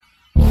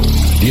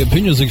The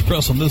opinions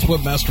expressed on this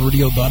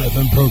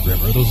WebmasterRadio.fm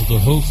program are those of the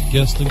host,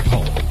 guests, and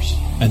callers,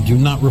 and do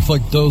not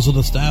reflect those of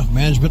the staff,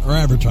 management, or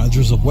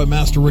advertisers of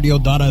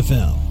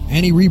WebmasterRadio.fm.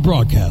 Any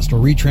rebroadcast or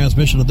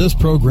retransmission of this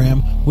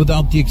program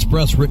without the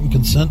express written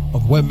consent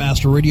of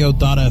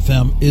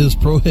WebmasterRadio.fm is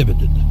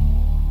prohibited.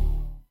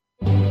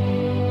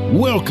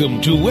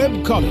 Welcome to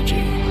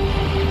Webcology.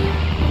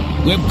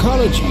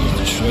 Webcology is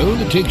the show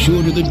that takes you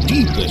into the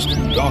deepest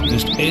and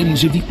darkest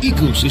ends of the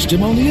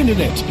ecosystem on the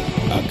internet.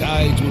 Our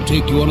guides will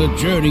take you on a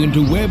journey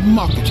into web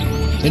marketing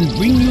and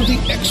bring you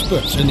the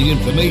experts and the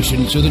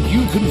information so that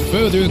you can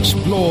further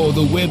explore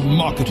the web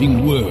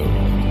marketing world.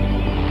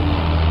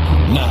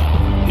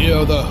 Now, here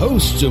are the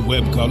hosts of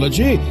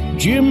Webcology,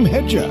 Jim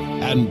Hedger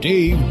and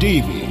Dave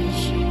Davies.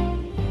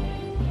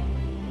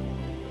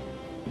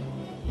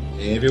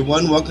 Hey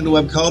everyone, welcome to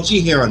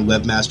Webcology here on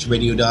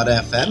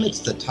WebmasterRadio.fm.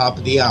 It's the top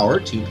of the hour,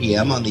 2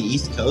 p.m. on the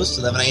East Coast,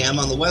 11 a.m.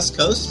 on the West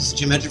Coast. This is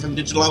Jim Hedger from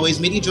Digital Always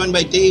Media, joined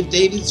by Dave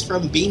Davies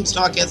from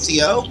Beanstalk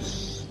SEO.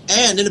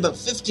 And in about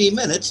 15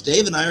 minutes,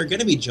 Dave and I are going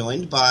to be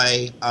joined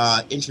by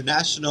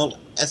international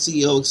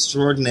SEO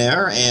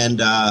extraordinaire and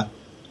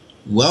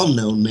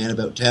well-known man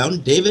about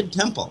town, David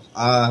Temple.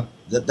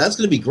 That's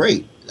going to be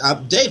great.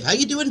 Dave, how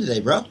you doing today,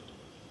 bro?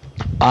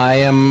 I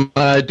am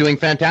doing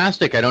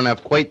fantastic. I don't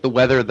have quite the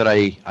weather that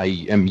I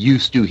am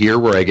used to here,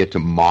 where I get to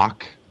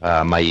mock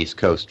my East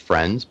Coast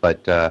friends.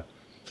 But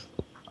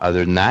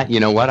other than that, you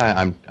know what?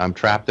 I'm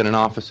trapped in an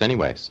office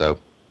anyway. So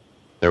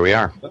there we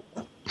are.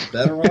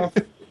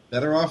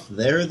 Better off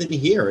there than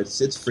here. It's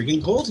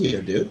freaking cold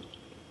here, dude.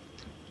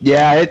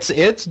 Yeah,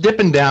 it's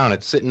dipping down.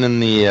 It's sitting in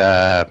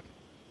the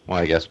well,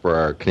 I guess for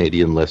our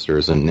Canadian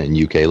listeners and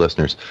UK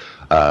listeners,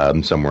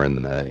 somewhere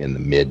in the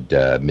mid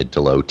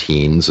to low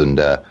teens,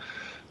 and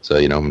so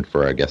you know,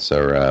 for I guess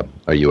our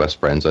US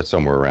friends, that's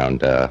somewhere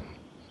around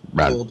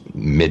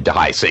mid to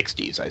high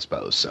 60s, I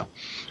suppose. So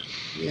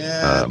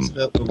yeah, that's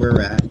about where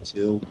we're at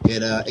too.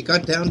 It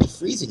got down to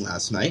freezing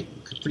last night,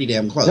 pretty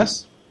damn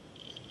close.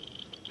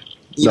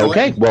 Yeah.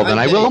 Okay, well then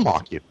I will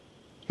mock you.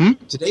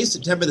 Today's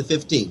September the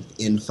 15th.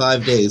 In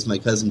 5 days, my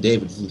cousin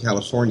David from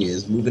California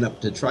is moving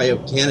up to try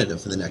out Canada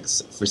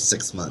for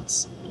 6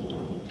 months.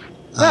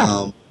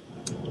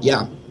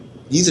 Yeah,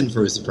 he's in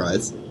for a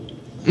surprise.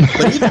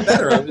 But even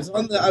better, I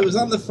was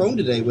on the phone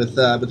today with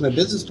my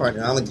business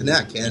partner Alan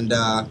Knack, and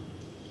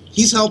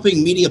he's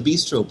helping Media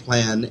Bistro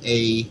plan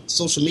a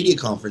social media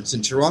conference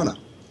in Toronto.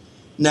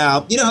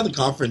 Now, you know how the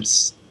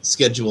conference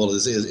schedule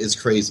is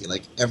crazy.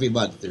 Like every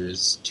month,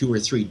 there's 2 or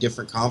 3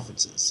 different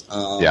conferences.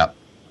 Yeah.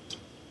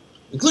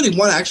 Including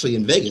one actually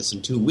in Vegas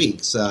in 2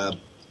 weeks.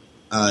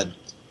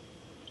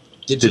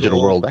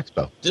 Digital World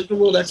Expo. Digital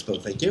World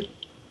Expo, thank you.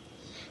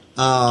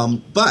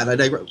 But I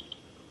digress.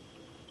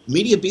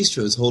 Media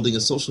Bistro is holding a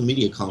social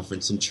media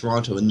conference in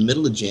Toronto in the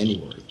middle of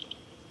January.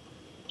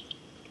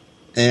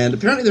 And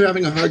apparently they're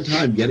having a hard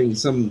time getting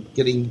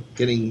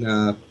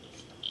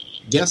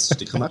guests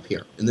to come up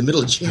here in the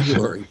middle of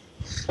January.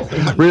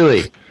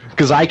 Really?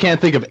 Because I can't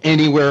think of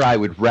anywhere I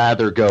would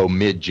rather go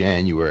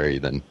mid-January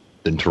than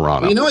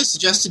Toronto. Well, you know, I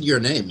suggested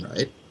your name,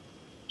 right?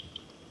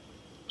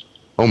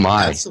 Oh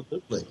my!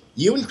 Absolutely,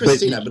 you and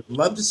Christina. I would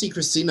love to see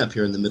Christina up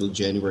here in the middle of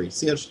January.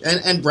 See how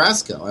and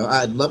Brasco.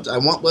 I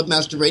want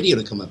Webmaster Radio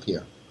to come up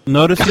here.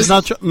 Notice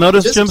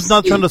Jim's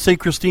not trying to say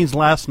Christine's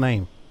last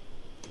name.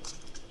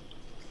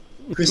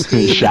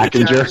 Christine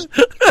Schackinger.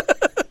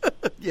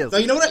 Yes. No,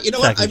 you know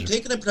what? I've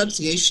taken a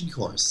pronunciation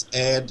course,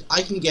 and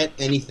I can get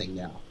anything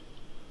now.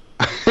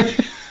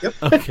 Yep.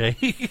 Okay.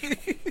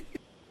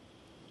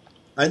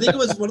 I think it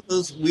was one of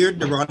those weird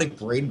neurotic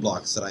brain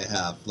blocks that I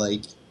have.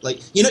 Like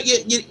you know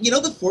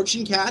the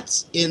fortune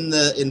cats in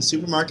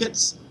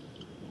supermarkets.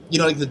 You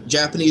know, like the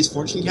Japanese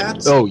fortune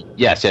cats. Oh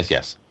yes.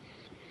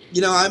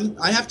 You know,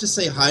 I have to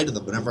say hi to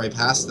them whenever I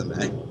pass them,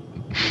 eh?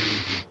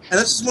 And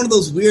that's just one of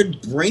those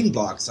weird brain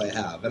blocks I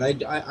have,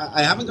 and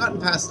I haven't gotten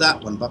past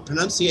that one. But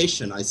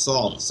pronunciation I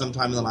solved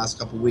sometime in the last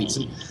couple of weeks,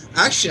 and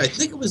actually I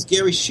think it was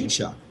Gary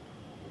Shuchak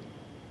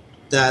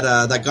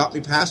that got me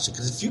past it,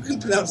 because if you can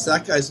pronounce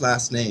that guy's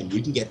last name,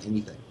 you can get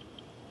anything.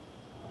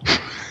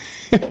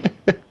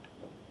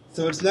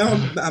 So it's now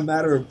a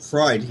matter of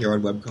pride here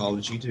on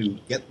Webcology to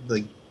get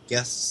the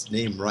guest's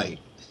name right.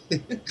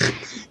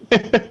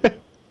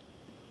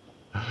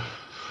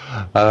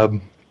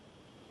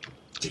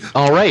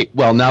 All right.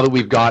 Well, now that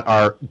we've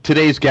got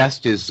today's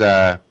guest is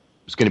going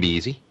to be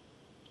easy.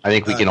 I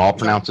think we can all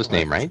pronounce his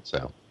name right.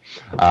 So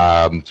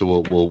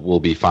we'll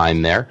be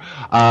fine there.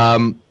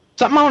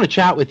 Something I want to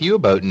chat with you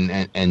about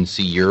and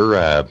see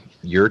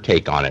your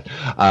take on it.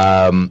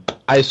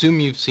 I assume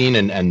you've seen,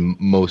 and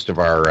most of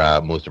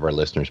our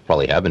listeners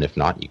probably have, and if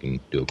not, you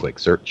can do a quick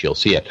search. You'll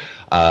see it.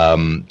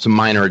 Some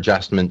minor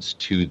adjustments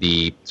to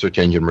the search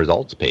engine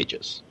results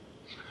pages.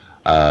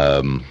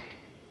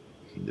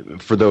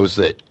 For those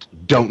that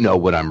don't know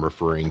what I'm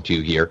referring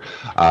to here,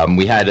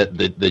 we had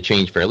the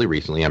change fairly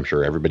recently. I'm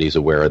sure everybody's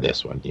aware of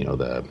this one.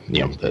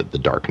 The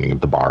darkening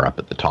of the bar up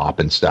at the top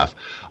and stuff,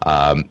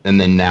 and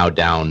then now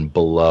down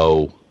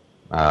below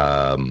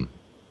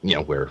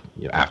where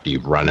after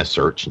you've run a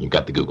search and you've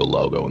got the Google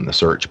logo in the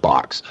search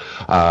box,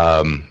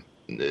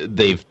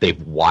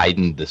 they've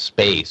widened the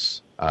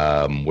space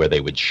where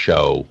they would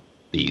show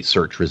the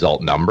search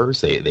result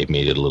numbers. They've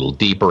made it a little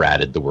deeper,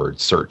 added the word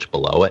search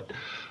below it,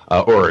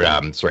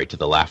 to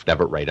the left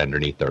of it, right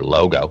underneath their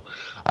logo.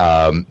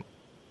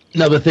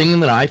 Now, the thing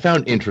that I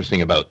found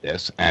interesting about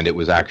this, and it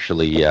was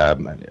actually,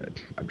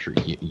 I'm sure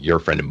your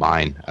friend of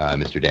mine,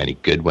 Mr. Danny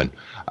Goodwin,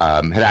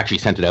 had actually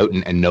sent it out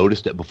and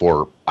noticed it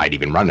before I'd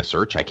even run a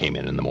search. I came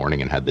in the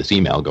morning and had this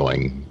email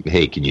going,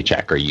 "Hey, can you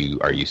check? Are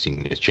you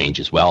seeing this change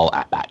as well?"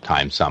 At that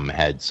time, some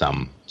had,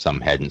 some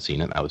hadn't seen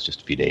it. That was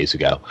just a few days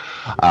ago.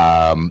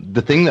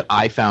 The thing that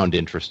I found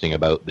interesting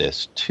about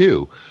this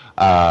too,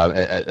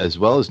 as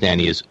well as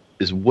Danny, is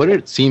what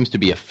it seems to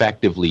be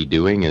effectively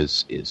doing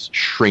is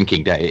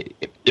shrinking down.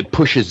 It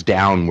pushes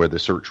down where the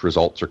search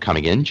results are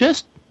coming in,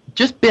 just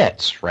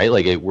bits, right?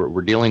 Like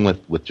we're dealing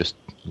with just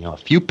a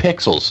few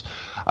pixels,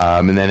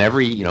 and then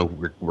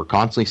we're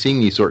constantly seeing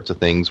these sorts of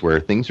things where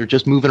things are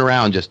just moving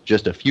around,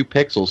 just a few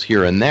pixels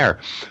here and there.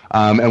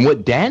 And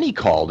what Danny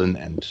called,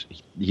 and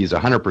he's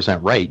 100%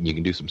 right, and you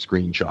can do some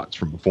screenshots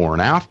from before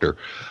and after.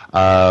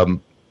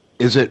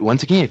 Is it,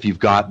 once again, if you've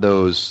got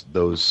those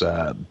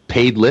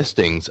paid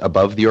listings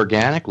above the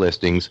organic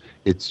listings,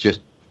 it's just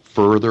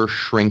further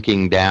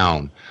shrinking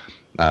down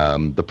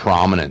the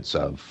prominence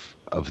of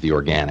the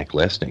organic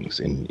listings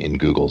in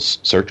Google's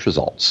search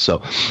results.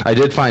 So I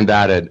did find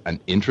that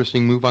an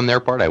interesting move on their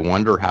part. I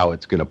wonder how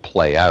it's going to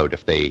play out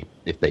if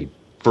they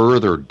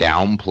further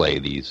downplay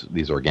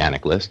these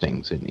organic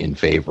listings in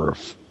favor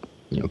of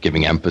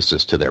giving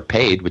emphasis to their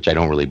paid, which I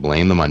don't really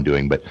blame them on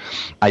doing, but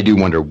I do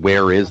wonder,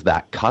 where is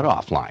that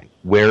cutoff line?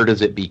 Where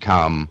does it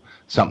become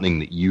something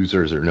that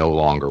users are no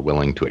longer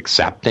willing to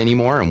accept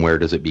anymore, and where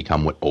does it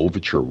become what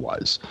Overture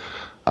was,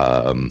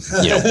 back in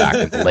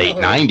the late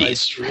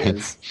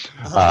 90s?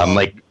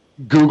 Like,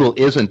 Google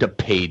isn't a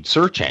paid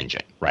search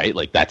engine, right?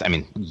 Like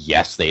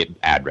yes, they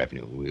add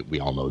revenue. We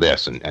all know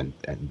this, and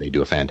they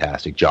do a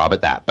fantastic job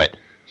at that, but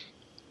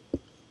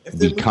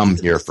we come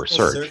here for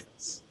search.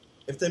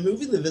 If they're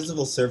moving the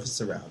visible surface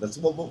around, that's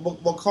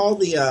we'll call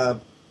the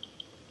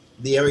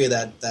area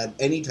that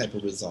any type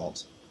of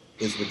result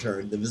is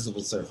returned the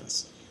visible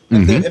surface.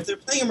 If they're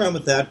playing around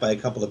with that by a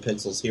couple of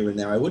pixels here and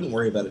there, I wouldn't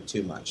worry about it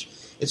too much.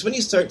 It's when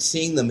you start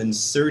seeing them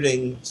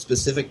inserting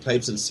specific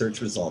types of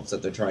search results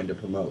that they're trying to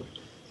promote.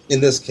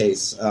 In this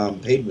case,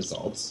 paid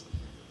results.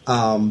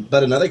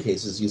 But in other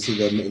cases, you see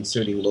them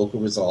inserting local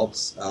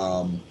results.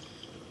 You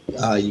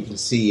can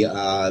see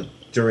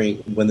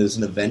when there's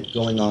an event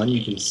going on,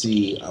 you can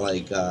see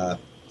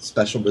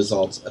special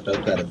results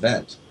about that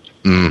event.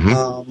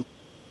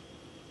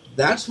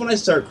 That's when I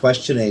start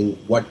questioning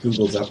what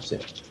Google's up to.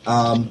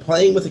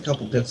 Playing with a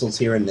couple pixels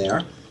here and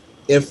there,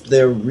 if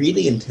they're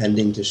really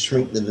intending to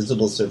shrink the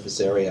visible surface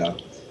area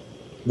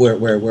where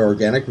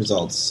organic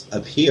results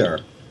appear,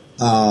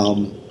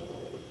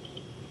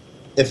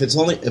 if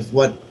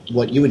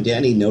what you and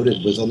Danny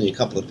noted was only a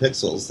couple of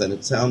pixels, then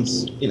it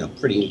sounds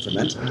pretty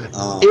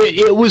incremental.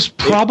 It was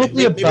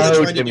probably maybe they're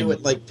trying to do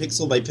it like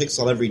pixel by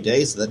pixel every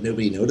day so that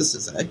nobody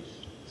notices, eh?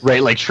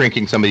 Right, like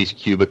shrinking somebody's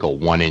cubicle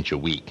 1 inch a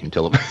week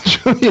until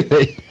eventually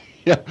they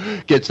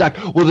get stuck.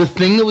 Well, the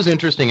thing that was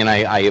interesting, and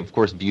I of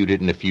course viewed it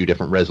in a few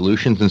different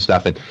resolutions and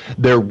stuff, and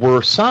there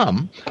were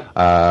some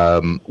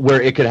where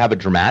it could have a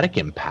dramatic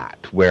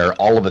impact, where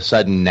all of a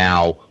sudden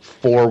now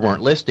 4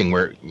 weren't listing,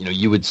 where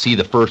you would see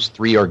the first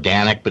 3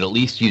 organic, but at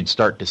least you'd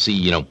start to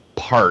see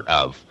part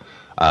of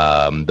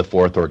the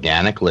 4th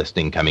organic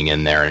listing coming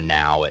in there, and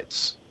now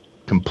it's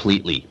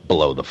completely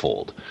below the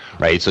fold,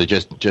 right? So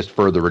just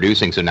further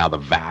reducing. So now the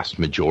vast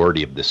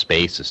majority of the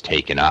space is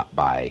taken up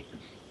by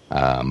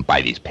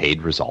these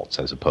paid results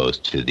as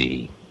opposed to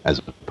the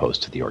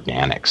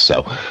organics.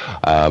 So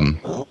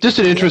just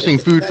an interesting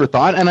food for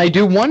thought. And I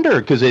do wonder,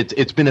 because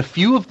it's been a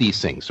few of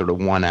these things sort of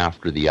one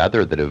after the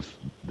other that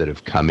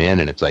have come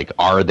in, and it's like,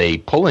 are they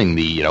pulling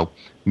the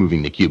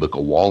moving the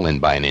cubicle wall in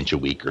by an inch a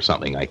week or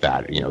something like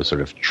that, sort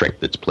of trick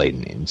that's played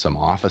in some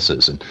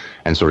offices,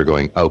 and sort of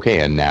going, okay,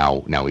 and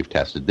now we've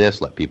tested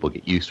this, let people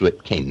get used to it.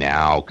 Okay,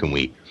 now can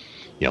we,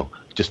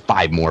 just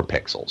 5 more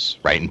pixels,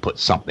 right, and put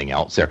something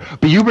else there.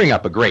 But you bring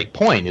up a great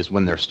point, is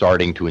when they're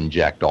starting to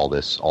inject all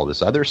this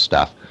other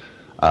stuff.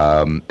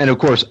 And of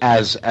course,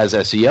 as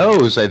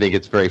SEOs, I think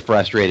it's very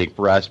frustrating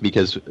for us,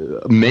 because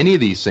many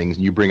of these things,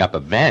 and you bring up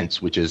events,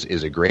 which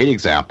is a great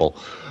example.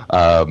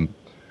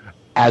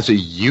 As a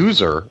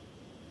user,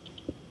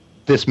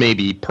 this may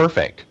be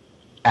perfect.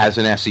 As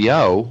an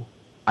SEO,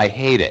 I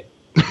hate it.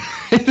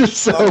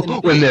 So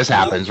when this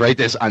happens, right,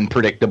 this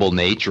unpredictable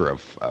nature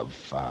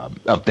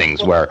of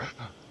things where,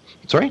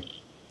 sorry?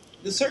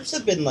 The searches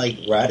have been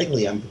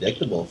radically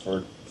unpredictable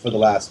for the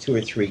last 2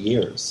 or 3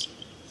 years.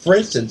 For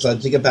instance,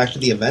 to get back to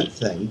the event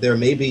thing, there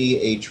may be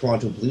a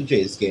Toronto Blue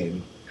Jays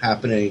game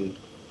happening,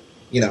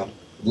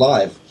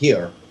 live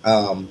here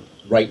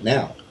right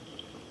now.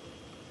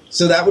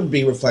 So that would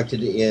be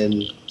reflected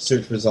in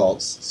search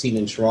results seen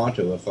in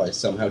Toronto if I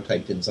somehow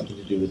typed in something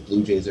to do with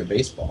Blue Jays or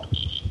baseball.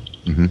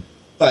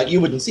 But you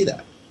wouldn't see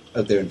that.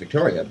 out there in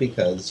Victoria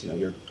because,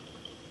 you're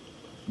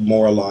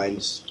more aligned,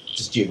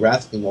 just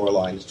geographically more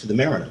aligned to the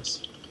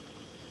Mariners.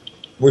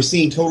 We're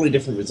seeing totally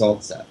different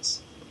result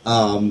sets.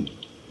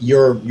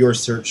 Your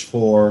search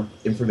for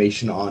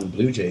information on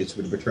Blue Jays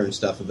would return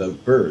stuff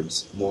about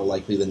birds more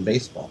likely than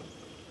baseball.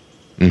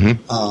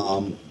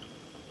 Mm-hmm.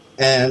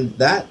 And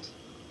that,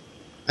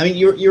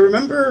 you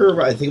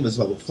remember, I think it was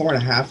about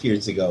 4.5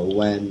 years ago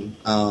when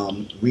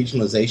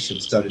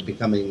regionalization started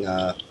becoming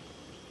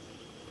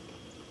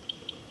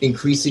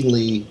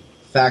increasingly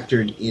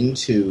factored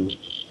into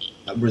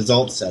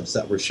result sets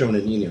that were shown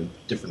in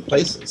different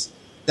places.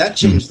 That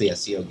changed the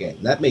SEO game.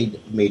 That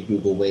made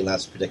Google way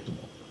less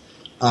predictable.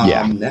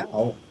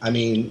 Now,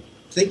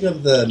 think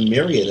of the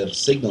myriad of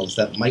signals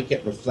that might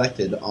get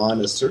reflected on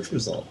a search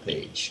result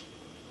page.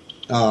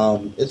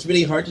 It's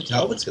really hard to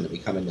tell what's going to be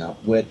coming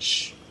up,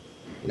 which,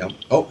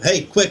 oh,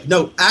 hey, quick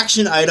note,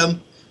 action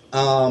item,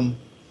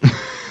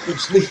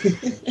 which leads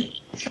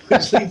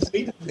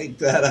me to think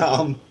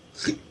that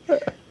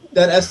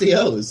that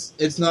SEOs,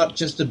 it's not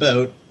just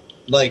about,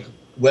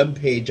 web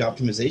page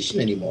optimization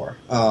anymore.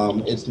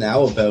 It's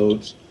now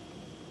about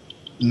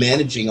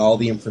managing all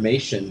the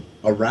information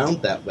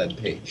around that web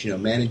page,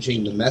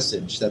 managing the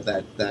message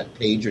that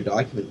page or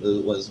document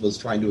was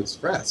trying to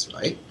express,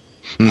 right?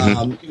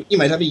 Mm-hmm. You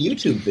might have a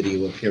YouTube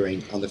video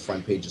appearing on the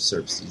front page of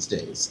SERPs these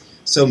days.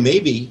 So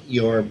maybe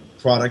your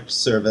product,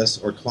 service,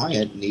 or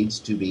client needs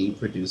to be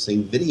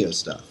producing video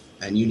stuff,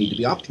 and you need to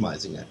be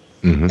optimizing it.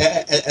 Mm-hmm.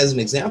 As an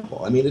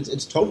example,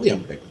 it's totally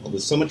unpredictable.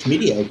 There's so much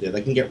media out there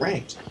that can get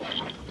ranked.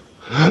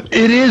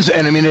 It is,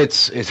 and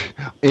it's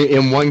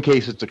in one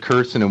case it's a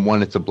curse, and in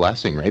one it's a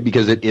blessing, right?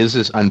 Because it is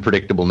this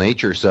unpredictable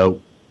nature.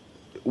 So,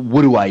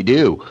 what do I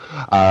do?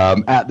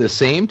 At the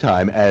same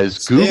time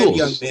as Google's,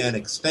 young man,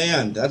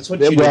 expand. That's what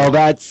you do.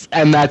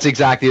 That's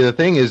exactly the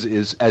thing.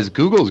 Is as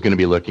Google's going to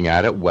be looking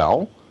at it.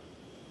 Well,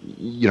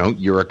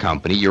 you're a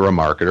company, you're a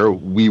marketer.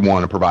 We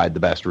want to provide the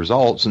best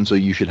results, and so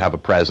you should have a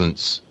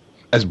presence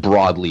as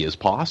broadly as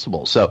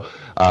possible. So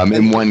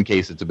in one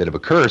case, it's a bit of a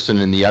curse, and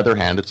in the other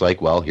hand, it's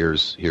like, well,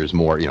 here's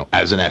more,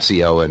 as an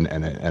SEO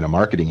and a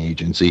marketing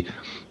agency,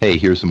 hey,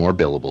 here's some more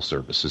billable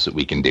services that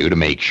we can do to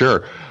make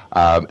sure.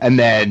 And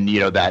then,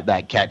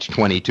 that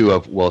catch-22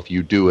 of, well, if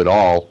you do it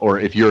all, or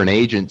if you're an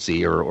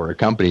agency or a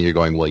company, you're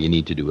going, well, you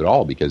need to do it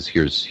all because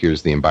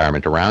here's the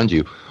environment around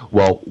you.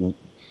 Well,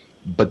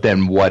 but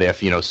then what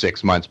if,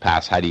 6 months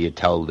pass? How do you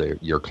tell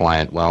your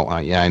client, well,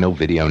 I know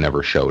video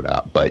never showed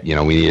up, but, we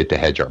needed to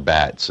hedge our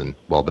bets. And,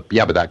 well, but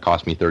that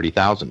cost me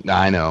 $30,000.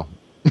 I know.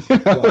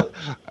 Well,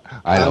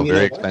 I know,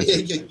 very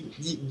expensive.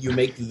 You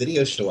make the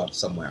video show up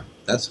somewhere.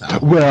 That's how.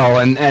 Well,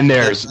 and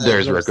there's where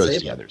it goes to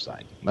the other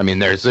side.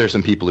 There's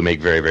some people who make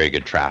very, very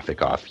good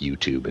traffic off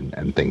YouTube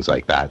and things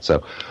like that.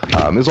 So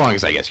as long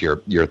as I guess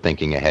you're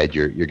thinking ahead,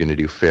 you're going to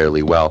do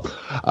fairly well.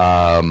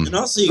 And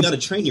also you got to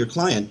train your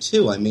client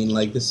too.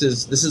 This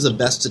is a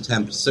best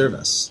attempt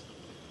service.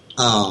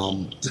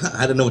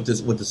 I don't know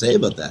what to say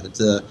about that.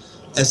 It's a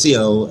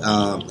SEO,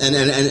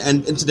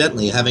 and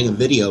incidentally, having a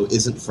video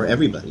isn't for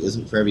everybody,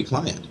 isn't for every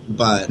client.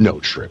 But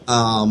no, true.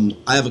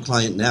 I have a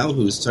client now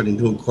who's starting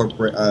to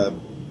incorporate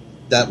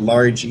that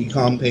large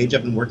e-com page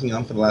I've been working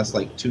on for the last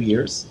 2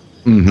 years.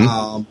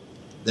 Mm-hmm.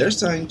 They're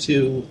starting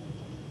to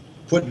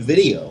put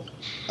video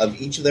of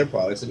each of their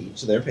products and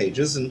each of their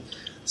pages, and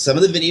some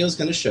of the video is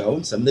going to show,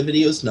 and some of the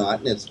video is not,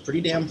 and it's pretty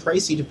damn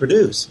pricey to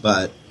produce.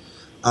 But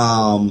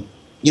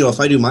if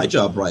I do my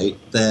job right,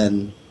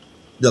 then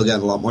they'll get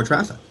a lot more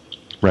traffic.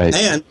 Right.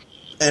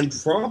 And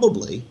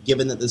probably,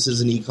 given that this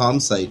is an e-com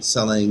site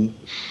selling,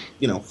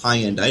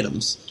 high-end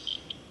items,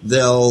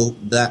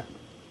 the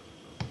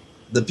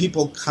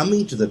people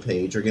coming to the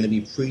page are going to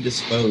be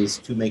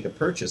predisposed to make a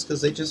purchase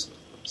because they just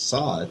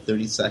saw a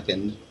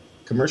 30-second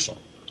commercial.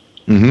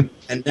 Mm-hmm.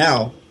 And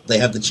now they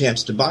have the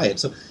chance to buy it.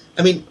 So,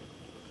 I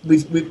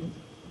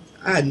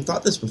hadn't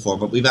thought this before,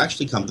 but we've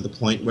actually come to the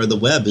point where the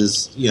web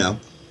is,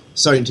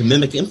 starting to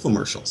mimic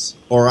infomercials,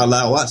 or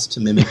allow us to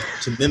mimic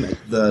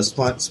the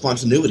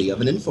spontaneity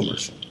of an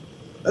infomercial.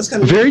 That's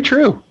kind of very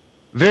true,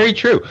 very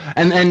true.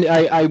 And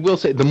I will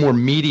say, the more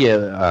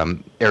media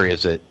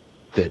areas that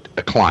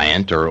a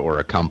client or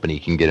a company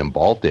can get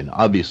involved in,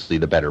 obviously,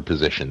 the better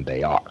positioned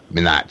they are.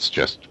 That's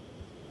just,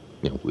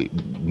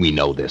 we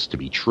know this to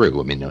be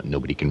true.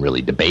 Nobody can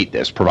really debate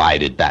this,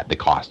 provided that the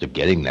cost of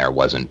getting there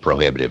wasn't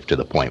prohibitive to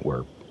the point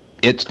where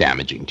it's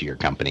damaging to your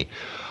company.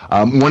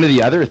 One of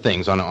the other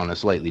things, on a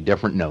slightly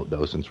different note,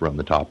 though, since we're on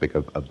the topic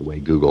of the way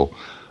Google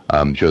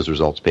shows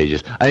results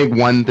pages, I think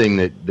one thing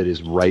that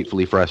is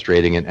rightfully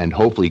frustrating, and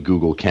hopefully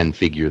Google can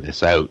figure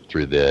this out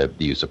through the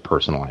use of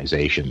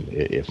personalization,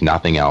 if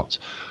nothing else.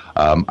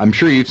 I'm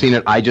sure you've seen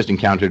it. I just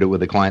encountered it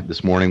with a client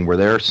this morning where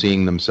they're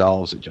seeing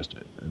themselves at just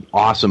an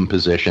awesome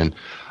position.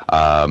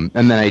 And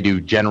then I do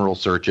general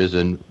searches,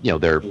 and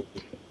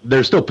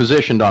they're still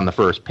positioned on the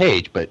first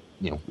page, but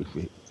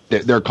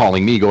they're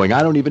calling me going,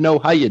 I don't even know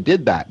how you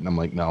did that. And I'm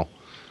like, no,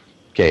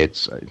 okay,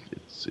 it's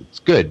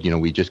good.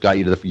 We just got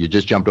you you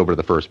just jumped over to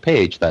the first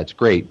page. That's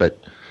great. But,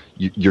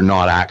 you're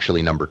not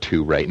actually number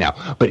 2 right now.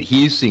 But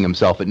he's seeing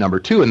himself at number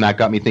 2, and that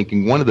got me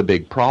thinking one of the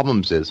big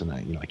problems is, and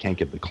I can't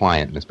give the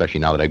client, and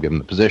especially now that I've given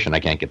the position, I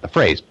can't get the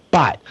phrase,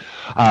 but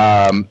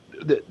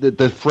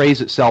the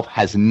phrase itself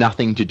has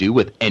nothing to do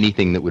with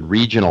anything that would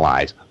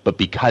regionalize, but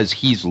because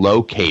he's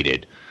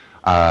located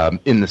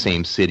in the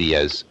same city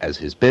as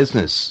his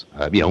business,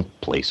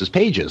 Places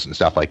Pages and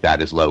stuff like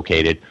that is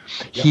located.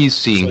 Yep. He's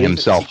seeing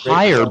himself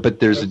higher, but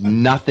there's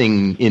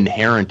nothing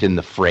inherent in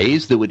the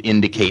phrase that would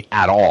indicate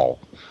at all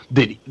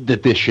that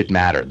this should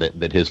matter,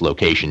 that his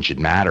location should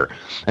matter.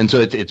 And so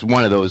it's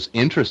one of those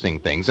interesting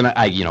things. And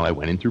I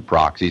went in through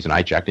proxies and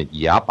I checked it.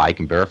 Yep, I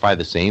can verify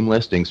the same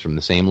listings from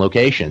the same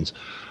locations.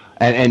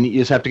 And you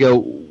just have to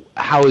go,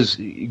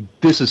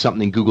 this is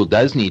something Google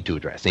does need to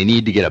address. They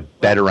need to get a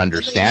better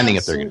understanding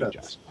if they're going to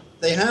adjust.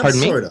 They have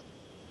sort of.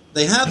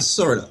 They have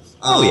sort of.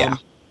 Yeah.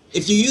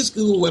 If you use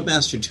Google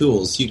Webmaster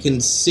Tools, you can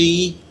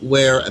see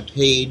where a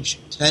page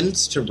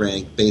tends to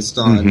rank based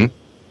on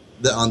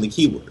the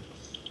keyword.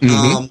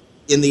 Mm-hmm.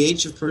 In the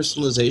age of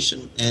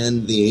personalization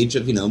and the age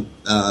of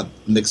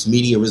mixed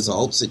media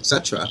results,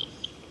 etc.,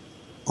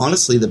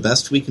 honestly, the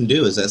best we can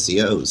do as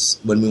SEOs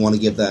when we want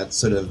to give that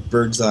sort of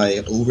bird's eye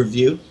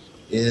overview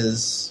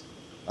is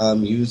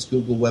use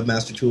Google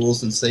Webmaster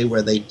Tools and say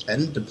where they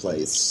tend to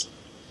place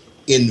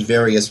in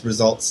various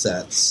result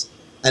sets.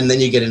 And then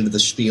you get into the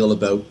spiel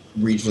about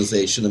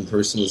regionalization and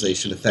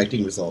personalization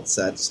affecting result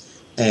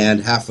sets,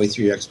 and halfway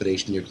through your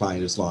explanation, your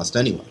client is lost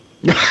anyway.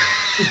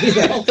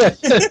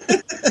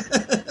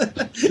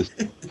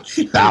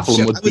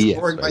 Baffling with BS. I was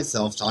boring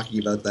myself talking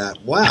about that.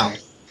 Wow.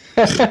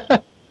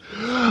 But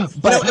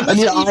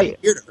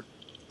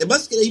it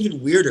must get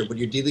even weirder when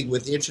you're dealing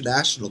with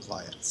international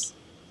clients.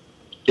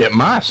 It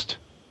must.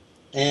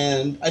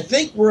 And I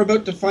think we're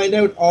about to find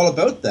out all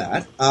about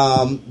that.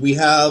 We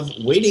have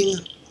waiting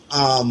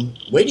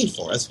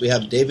for us. We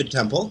have David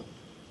Temple,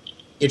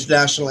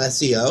 international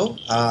SEO.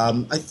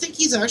 I think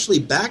he's actually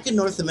back in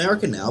North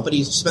America now, but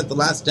he's spent the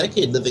last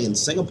decade living in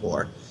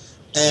Singapore.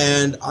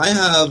 And I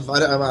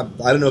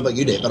don't know about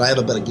you, Dave, but I have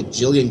about a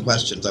gajillion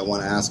questions I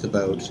want to ask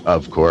about.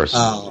 Of course.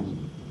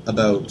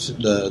 About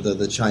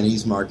the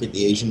Chinese market,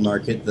 the Asian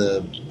market,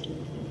 the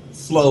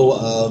flow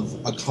of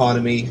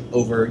economy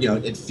over,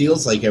 it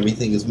feels like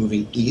everything is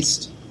moving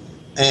east.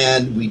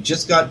 And we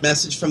just got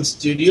message from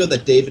studio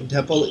that David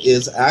Temple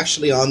is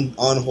actually on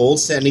hold,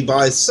 standing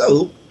by.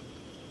 So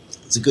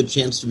it's a good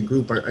chance to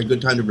a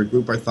good time to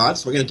regroup our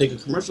thoughts. We're going to take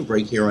a commercial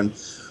break here on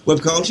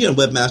Webcology on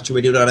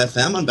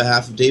WebmasterRadio.fm. On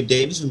behalf of Dave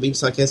Davies from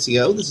Beanstalk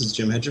SEO, this is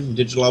Jim Hedger from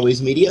Digital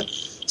Always Media.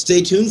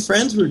 Stay tuned,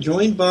 friends. We're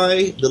joined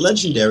by the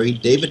legendary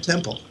David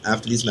Temple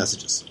after these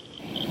messages.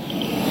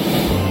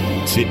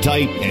 Sit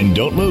tight and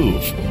don't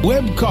move.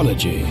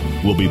 Webcology.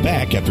 We'll be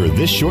back after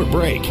this short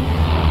break.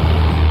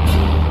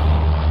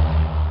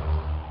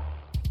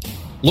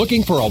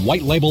 Looking for a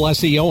white label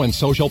SEO and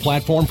social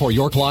platform for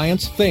your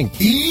clients? Think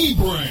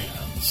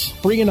eBrands.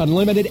 Free and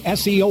unlimited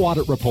SEO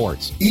audit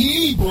reports.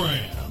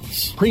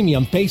 eBrands.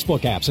 Premium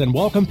Facebook apps and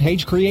welcome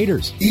page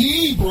creators.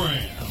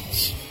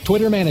 eBrands.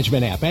 Twitter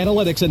management app,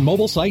 analytics, and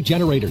mobile site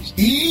generators.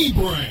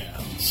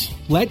 eBrands.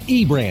 Let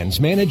eBrands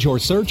manage your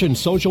search and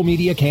social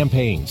media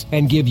campaigns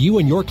and give you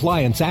and your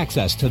clients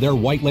access to their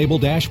white label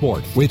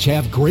dashboard, which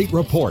have great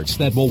reports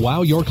that will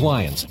wow your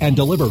clients and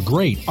deliver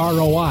great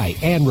ROI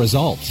and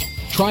results.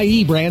 Try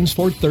eBrands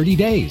for 30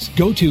 days.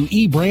 Go to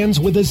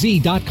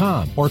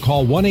eBrandsWithAZ.com or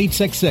call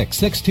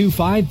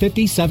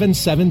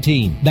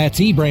 1-866-625-5717. That's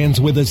eBrands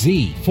with a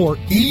Z for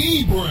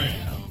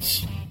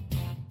eBrands.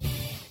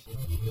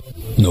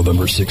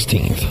 November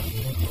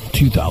 16th,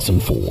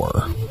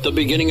 2004. The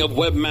beginning of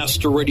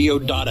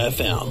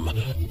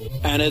WebmasterRadio.fm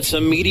and its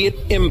immediate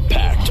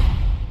impact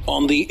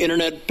on the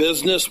internet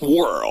business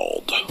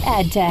world.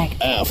 AdTech,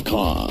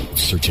 AFCON,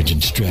 Search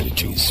Engine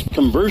Strategies,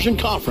 Conversion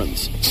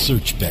Conference,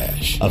 Search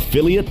Bash,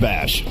 Affiliate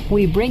Bash.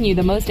 we bring you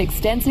the most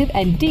extensive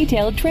and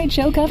detailed trade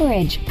show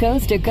coverage,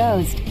 coast to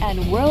coast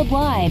and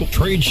worldwide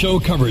trade show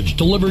coverage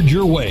delivered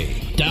your way.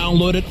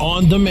 Download it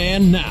on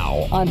demand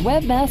now. on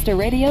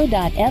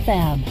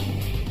WebmasterRadio.fm.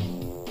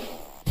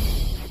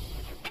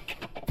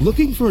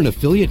 Looking for an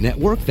affiliate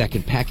network that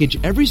can package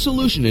every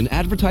solution an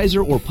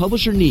advertiser or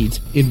publisher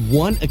needs in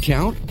one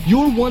account?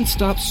 Your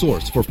one-stop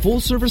source for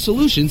full-service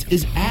solutions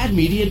is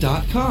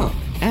AdMedia.com.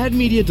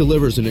 AdMedia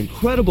delivers an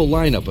incredible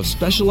lineup of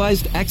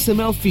specialized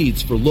XML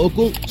feeds for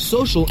local,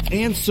 social,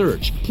 and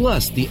search,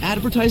 plus the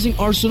advertising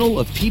arsenal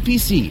of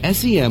PPC,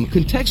 SEM,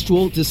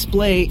 contextual,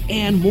 display,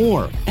 and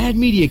more.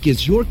 AdMedia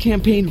gives your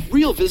campaign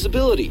real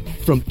visibility,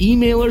 from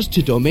emailers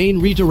to domain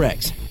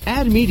redirects.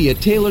 AdMedia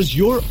tailors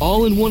your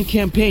all-in-one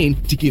campaign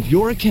to give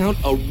your account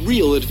a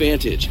real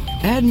advantage.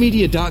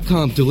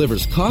 AdMedia.com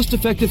delivers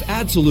cost-effective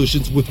ad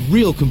solutions with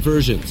real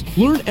conversions.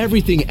 Learn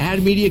everything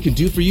AdMedia can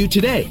do for you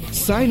today.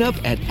 Sign up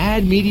at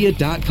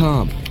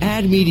AdMedia.com.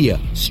 AdMedia.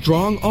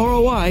 Strong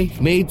ROI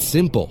made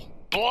simple.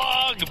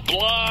 Blog.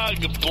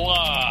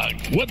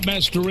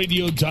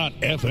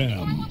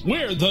 Webmasterradio.fm.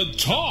 We're the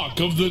talk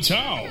of the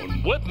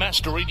town.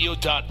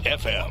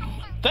 Webmasterradio.fm.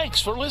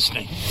 Thanks for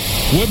listening.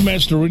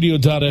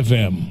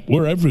 Webmasterradio.fm.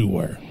 We're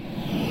everywhere.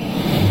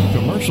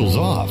 commercials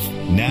off.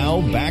 Now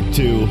back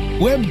to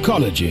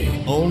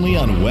Webcology, only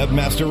on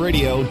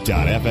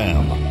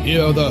WebmasterRadio.fm.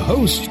 Here are the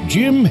hosts,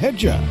 Jim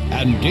Hedger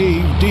and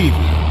Dave Davies.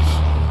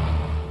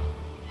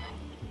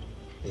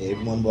 Hey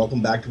everyone,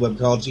 welcome back to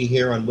Webcology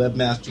here on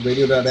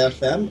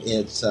WebmasterRadio.fm.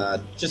 It's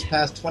just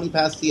past 20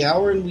 past the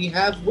hour, and we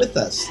have with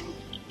us,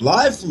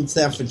 live from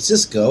San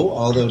Francisco,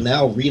 although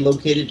now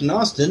relocated in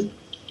Austin,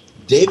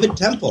 David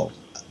Temple.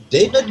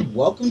 David,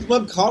 welcome to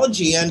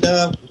Webcology, and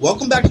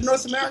welcome back to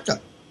North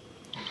America.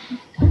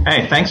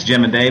 Hey, thanks,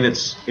 Jim and Dave.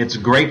 It's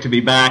great to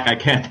be back. I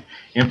can't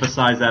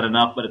emphasize that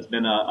enough, but it's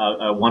been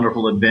a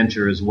wonderful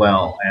adventure as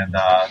well, and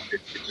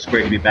it's just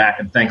great to be back.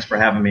 And thanks for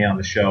having me on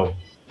the show.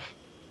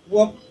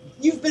 Well,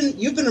 you've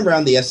been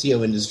around the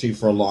SEO industry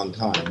for a long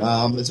time.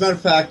 As a matter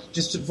of fact,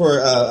 just for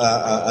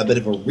a bit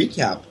of a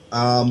recap,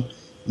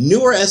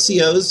 newer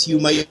SEOs you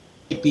might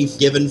be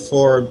forgiven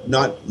for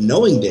not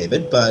knowing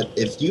David, but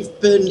if you've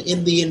been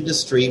in the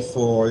industry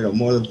for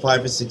more than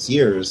 5 or 6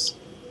 years,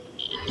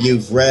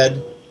 you've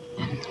read,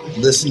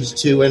 listened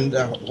to, and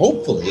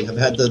hopefully have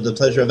had the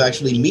pleasure of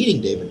actually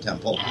meeting David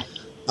Temple.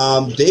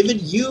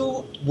 David,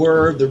 you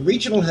were the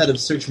regional head of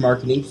search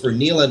marketing for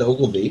Neil at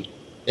Ogilvy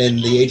in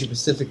the Asia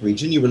Pacific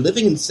region. You were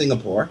living in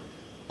Singapore.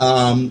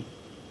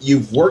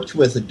 You've worked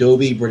with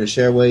Adobe, British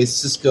Airways,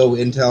 Cisco,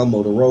 Intel,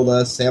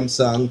 Motorola,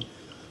 Samsung,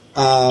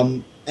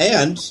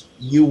 and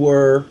you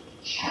were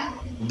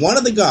one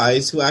of the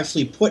guys who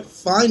actually put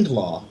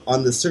FindLaw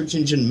on the search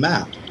engine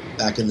map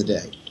back in the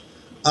day.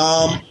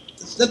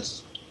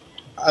 That's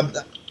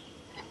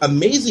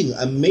amazing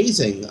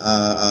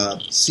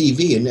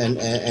CV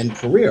and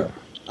career.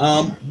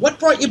 What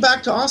brought you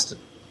back to Austin?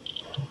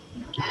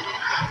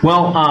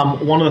 Well,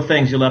 one of the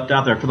things you left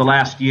out there, for the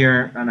last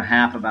year and a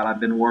half I've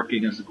been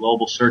working as a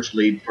global search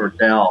lead for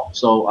Dell.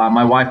 So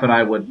my wife and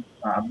I would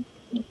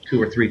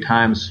 2 or 3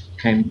 times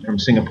came from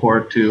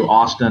Singapore to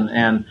Austin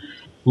and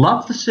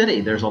loved the city.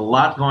 There's a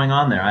lot going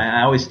on there.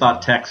 I always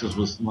thought Texas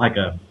was like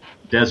a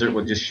desert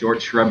with just short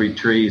shrubby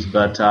trees,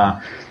 but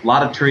a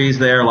lot of trees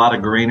there, a lot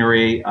of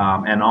greenery,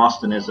 and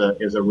Austin is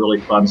a really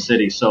fun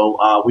city.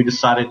 So we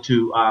decided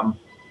to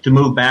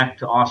move back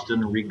to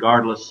Austin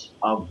regardless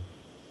of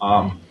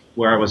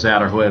where I was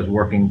at or who I was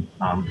working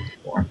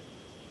for.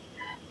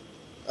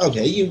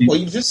 Okay,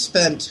 you just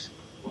spent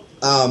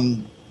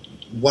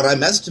what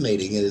I'm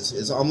estimating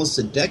is almost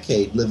a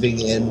decade living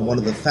in one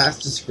of the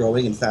fastest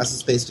growing and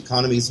fastest paced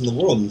economies in the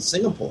world, in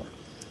Singapore.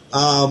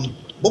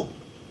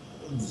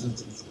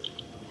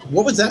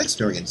 What was that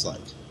experience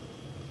like?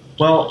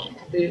 Well,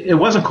 it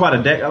wasn't quite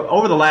a decade.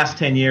 Over the last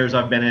 10 years,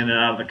 I've been in and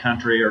out of the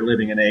country or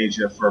living in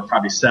Asia for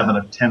probably 7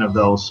 or 10 of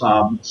those.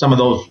 Some of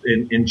those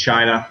in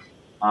China,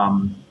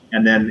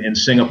 and then in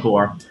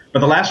Singapore. But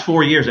the last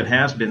 4 years, it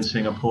has been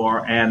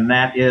Singapore, and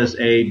that is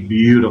a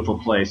beautiful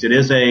place. It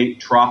is a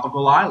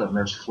tropical island.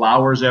 There's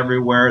flowers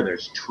everywhere.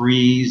 There's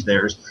trees.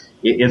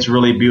 It's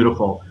really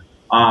beautiful.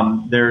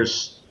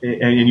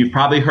 And you've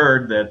probably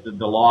heard that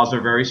the laws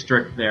are very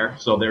strict there.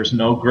 So there's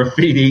no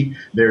graffiti.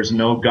 There's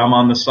no gum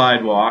on the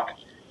sidewalk.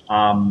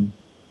 And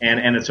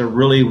it's a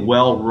really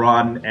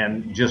well-run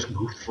and just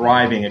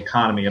thriving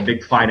economy, a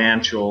big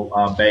financial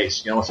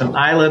base. It's an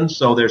island,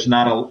 so there's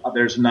not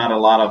a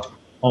lot of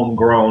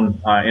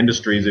homegrown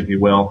industries, if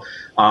you will,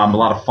 a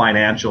lot of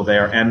financial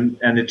there, and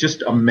it's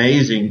just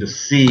amazing to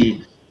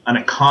see an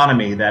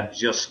economy that's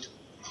just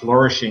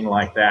flourishing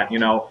like that.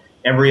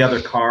 Every other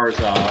car is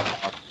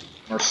a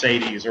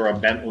Mercedes or a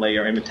Bentley,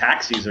 or even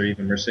taxis are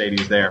even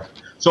Mercedes there.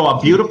 So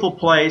a beautiful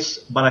place,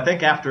 but I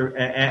think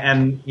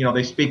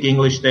they speak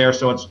English there,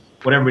 so it's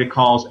what everybody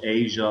calls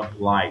Asia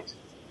Light.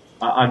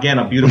 Again,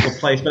 a beautiful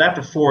place, but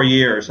after 4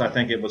 years, I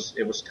think it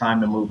was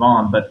time to move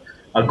on. But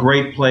a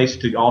great place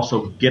to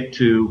also get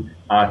to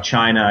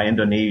China,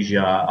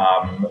 Indonesia,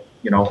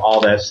 all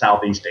the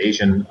Southeast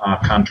Asian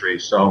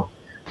countries. So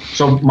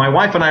my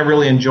wife and I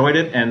really enjoyed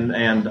it, and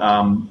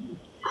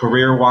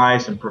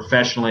career-wise and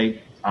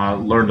professionally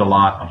learned a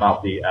lot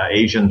about the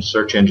Asian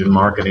search engine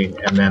marketing.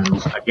 And then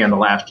again, the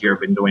last year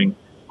I've been doing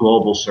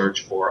global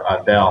search for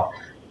Dell.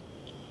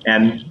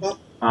 And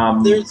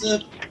there's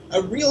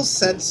a real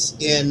sense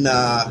in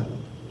our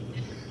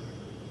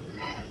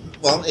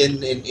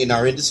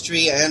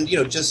industry, and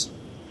just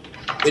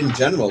in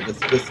general with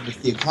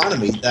the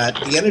economy, that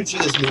the energy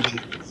is moving.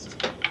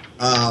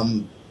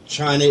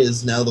 China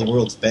is now the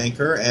world's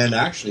banker, and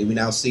actually we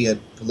now see it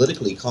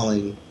politically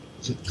calling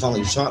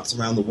shots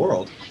around the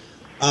world.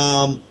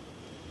 From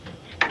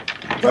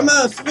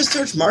a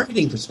search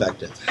marketing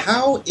perspective,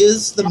 how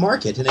is the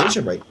market in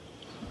Asia right now?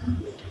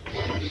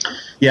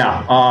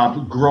 Yeah,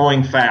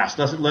 growing fast.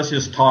 Let's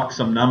just talk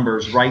some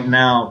numbers. Right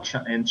now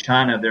in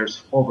China,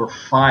 there's over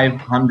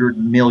 500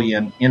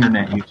 million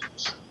internet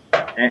users.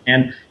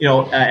 And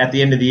at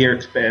the end of the year,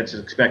 it's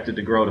expected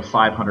to grow to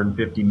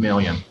 550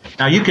 million.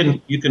 Now, you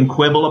can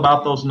quibble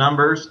about those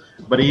numbers,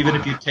 but even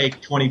if you take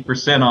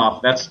 20%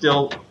 off, that's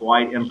still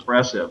quite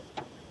impressive.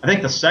 I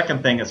think the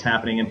second thing that's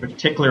happening, in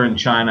particular in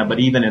China, but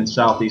even in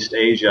Southeast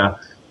Asia,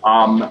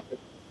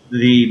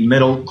 the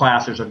middle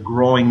class, there's a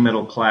growing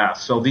middle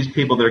class. So these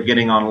people that are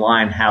getting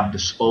online have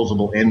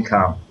disposable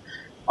income.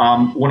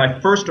 When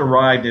I first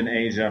arrived in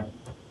Asia,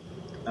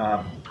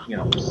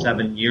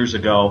 7 years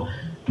ago,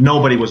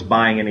 nobody was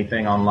buying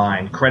anything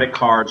online. Credit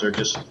cards are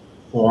just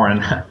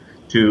foreign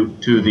to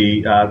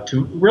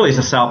really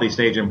to Southeast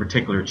Asia, in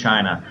particular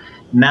China.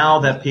 Now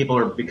that people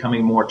are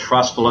becoming more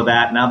trustful of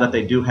that, now that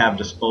they do have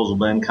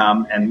disposable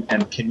income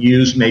and can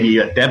use maybe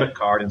a debit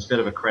card instead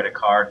of a credit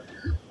card,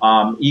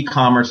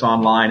 e-commerce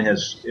online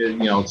has,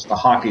 it's the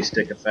hockey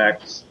stick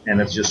effect,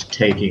 and it's just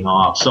taking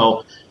off.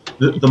 So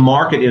the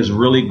market is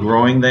really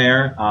growing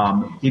there.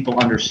 People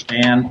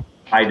understand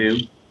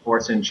Baidu, of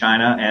course, in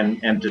China,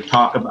 and to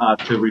talk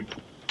about,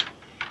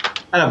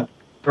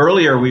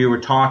 earlier we were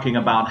talking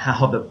about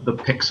how the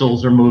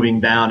pixels are moving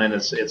down, and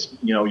it's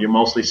you're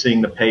mostly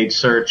seeing the paid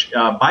search.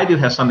 Baidu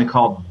has something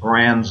called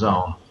Brand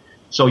Zone,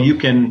 so you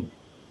can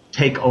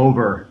take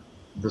over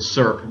the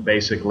SERP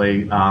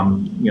basically,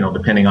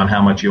 depending on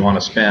how much you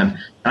want to spend.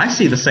 And I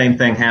see the same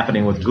thing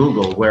happening with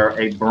Google, where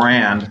a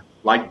brand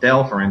like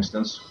Dell, for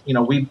instance,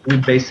 we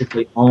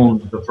basically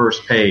own the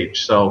first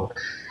page. So,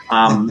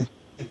 I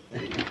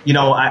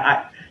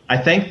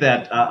think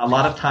that a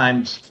lot of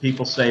times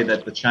people say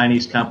that the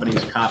Chinese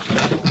companies copy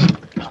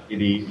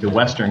the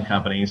Western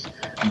companies,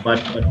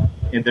 but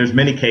there's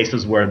many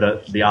cases where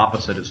the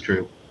opposite is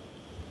true.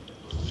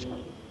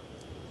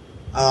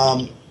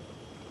 How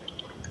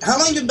long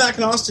have you been back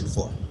in Austin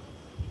for?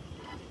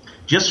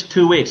 Just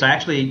 2 weeks. I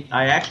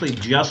actually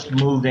just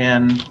moved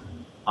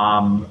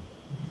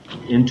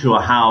into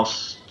a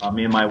house.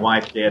 Me and my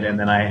wife did, and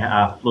then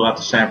I flew out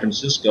to San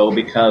Francisco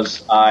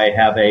because I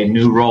have a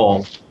new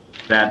role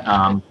that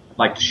I'd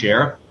like to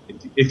share,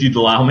 if you'd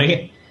allow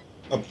me.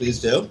 Oh, please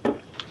do.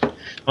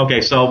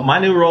 Okay, so my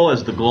new role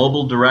is the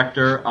Global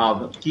Director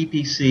of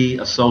PPC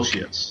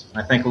Associates.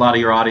 I think a lot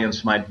of your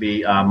audience might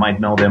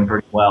know them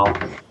pretty well.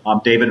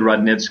 David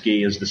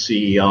Rudnitsky is the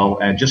CEO,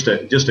 and just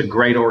a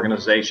great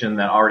organization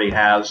that already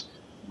has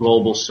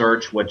global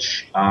search,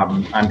 which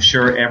I'm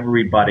sure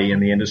everybody in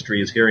the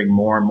industry is hearing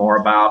more and more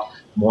about.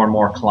 More and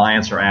more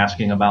clients are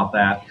asking about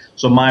that.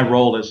 So my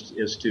role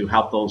is to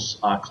help those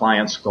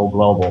clients go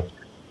global.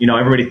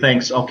 Everybody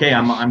thinks, okay,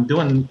 I'm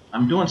doing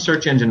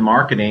search engine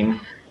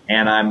marketing,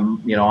 and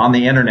I'm on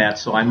the internet,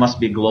 so I must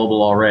be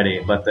global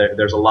already. But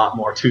there's a lot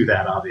more to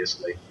that,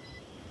 obviously.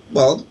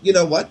 Well, you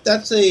know what?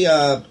 That's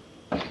a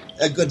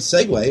good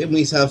segue, and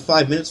we have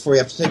 5 minutes before we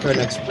have to take our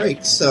next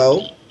break.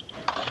 So,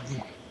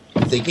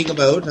 thinking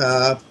about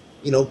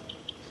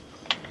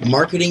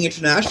marketing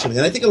internationally,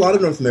 and I think a lot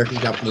of North American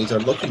companies are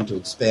looking to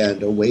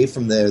expand away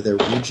from their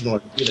regional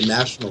or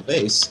national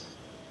base.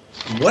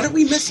 What are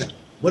we missing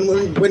when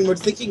we're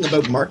thinking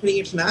about marketing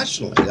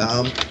internationally?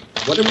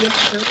 What are we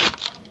understanding?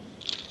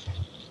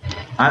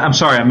 I'm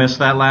sorry, I missed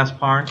that last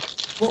part.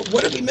 Well,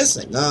 what are we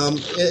missing?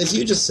 As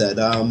you just said,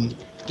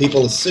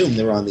 people assume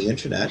they're on the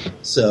internet,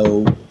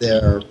 so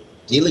they're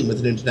dealing with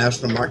an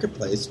international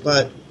marketplace.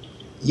 But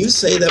you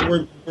say that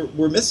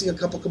we're missing a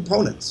couple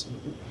components.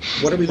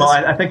 What are we missing?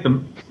 Well, I think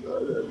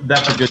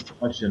that's a good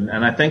question,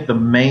 and I think the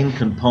main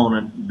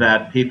component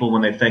that people,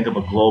 when they think of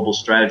a global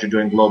strategy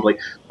doing globally,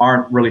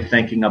 aren't really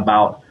thinking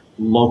about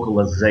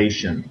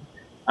localization,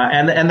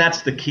 and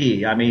that's the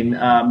key. I mean,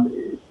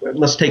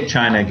 let's take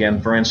China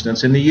again, for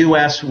instance. In the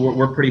U.S.,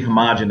 we're pretty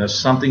homogenous.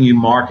 Something you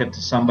market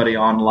to somebody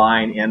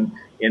online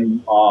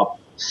in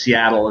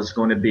Seattle is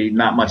going to be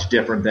not much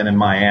different than in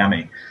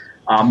Miami.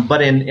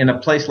 But in a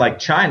place like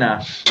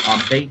China,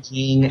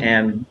 Beijing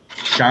and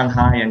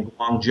Shanghai and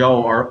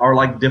Guangzhou are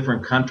like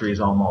different countries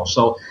almost.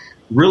 So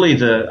really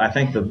I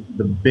think the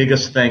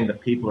biggest thing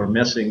that people are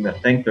missing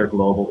that think they're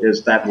global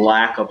is that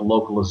lack of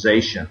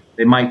localization.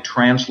 They might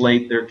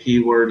translate their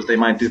keywords, they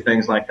might do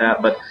things like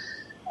that, but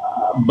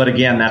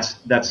again,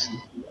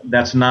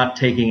 that's not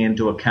taking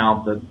into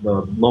account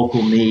the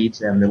local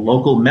needs and the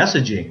local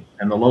messaging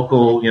and the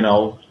local,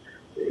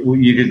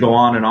 you could go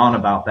on and on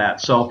about that.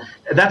 So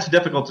that's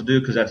difficult to do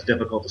because that's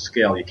difficult to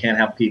scale. You can't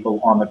have people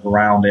on the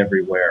ground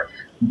everywhere.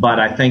 But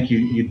I think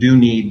you do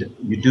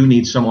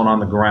need someone on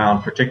the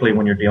ground, particularly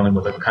when you're dealing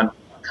with a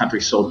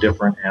country so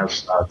different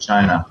as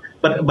China.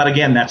 But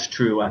again, that's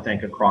true, I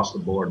think, across the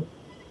board.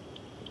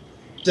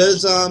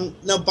 Does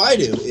now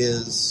Baidu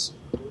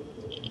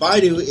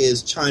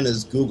is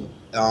China's Google.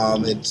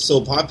 It's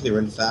so popular,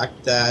 in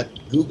fact, that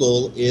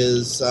Google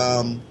is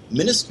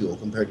minuscule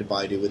compared to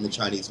Baidu in the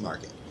Chinese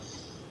market.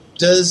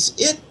 Does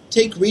it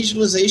take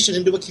regionalization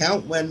into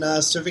account when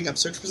serving up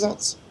search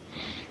results?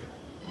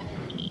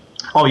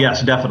 Oh,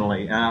 yes,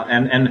 definitely.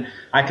 And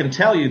I can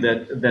tell you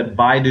that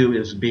Baidu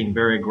is being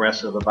very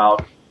aggressive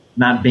about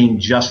not being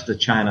just the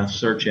China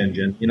search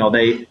engine.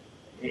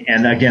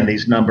 And again,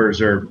 these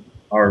numbers are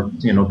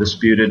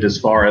disputed as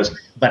far as,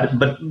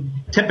 but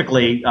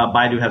typically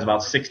Baidu has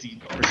about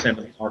 60% of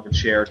the market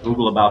share,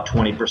 Google about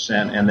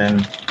 20%, and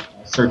then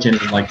search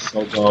engines like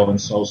Sogou and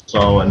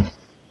Soso and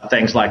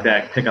things like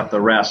that pick up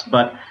the rest.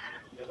 But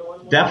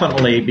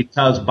definitely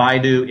because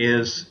Baidu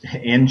is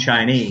in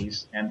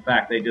Chinese, in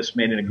fact, they just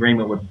made an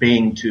agreement with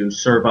Bing to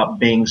serve up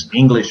Bing's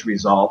English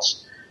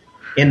results,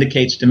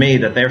 indicates to me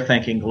that they're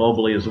thinking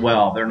globally as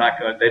well. They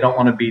don't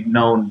want to be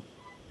known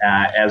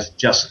as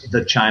just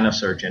the China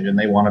search engine.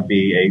 They want to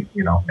be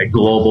a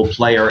global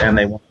player, and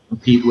they want to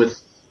compete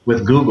with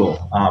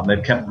Google.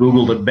 They've kept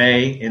Google at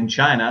bay in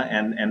China,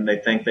 and they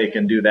think they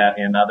can do that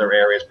in other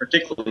areas,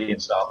 particularly in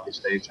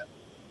Southeast Asia.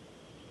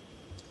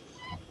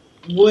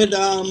 Would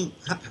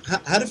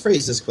how to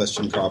phrase this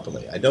question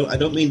properly? I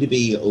don't mean to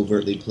be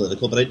overtly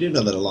political, but I do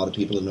know that a lot of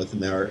people in North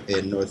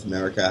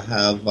America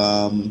have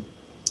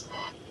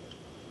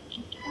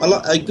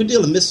a good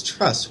deal of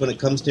mistrust when it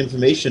comes to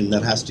information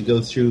that has to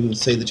go through,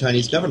 say, the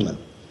Chinese government.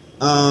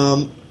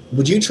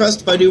 Would you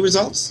trust Baidu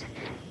results?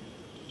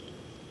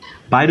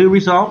 Baidu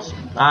results?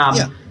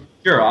 Yeah.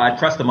 Sure, I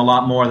trust them a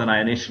lot more than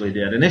I initially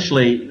did.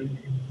 Initially,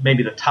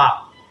 maybe the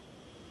top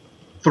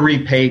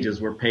 3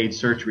 pages were paid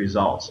search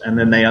results, and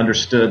then they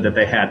understood that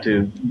they had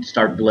to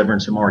start delivering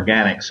some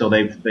organic. So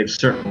they've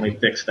certainly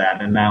fixed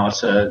that, and now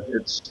it's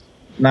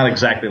not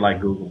exactly like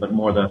Google, but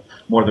more the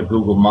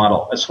Google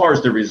model. As far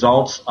as the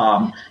results,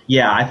 I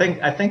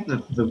think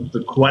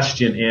the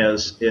question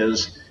is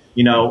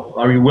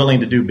are you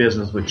willing to do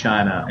business with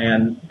China?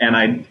 And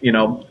I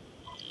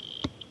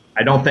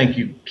don't think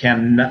you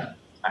can.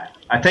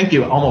 I think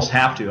you almost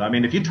have to. I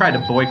mean, if you try to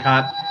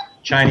boycott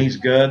Chinese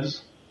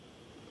goods,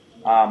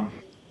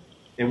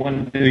 it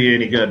wouldn't do you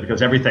any good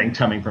because everything's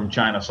coming from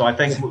China. So I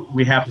think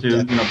we have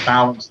to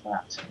balance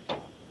that.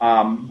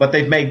 But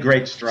they've made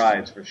great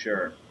strides for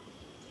sure.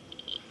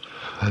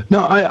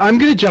 No, I'm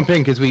going to jump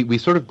in because we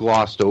sort of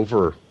glossed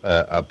over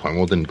a point.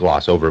 Well, didn't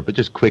gloss over it, but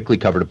just quickly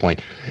covered a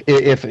point.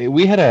 If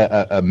we had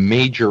a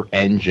major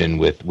engine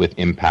with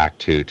impact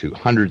to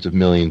hundreds of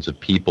millions of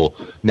people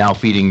now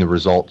feeding the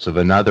results of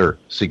another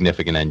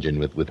significant engine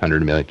with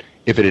 100 million,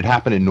 if it had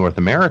happened in North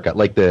America,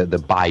 like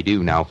the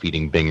Baidu now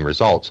feeding Bing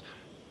results,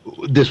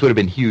 this would have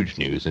been huge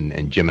news,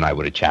 and Jim and I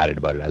would have chatted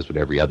about it, as would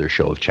every other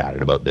show have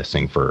chatted about this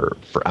thing for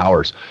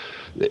hours.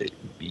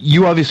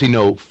 You obviously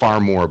know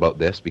far more about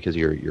this because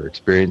of your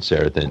experience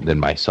there than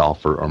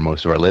myself or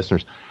most of our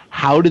listeners.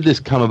 How did this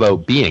come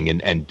about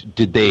being? And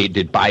did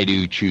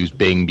Baidu choose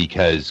Bing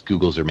because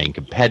Google's their main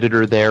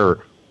competitor there? Or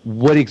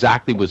what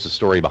exactly was the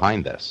story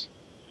behind this?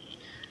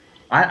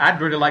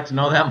 I'd really like to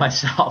know that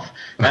myself.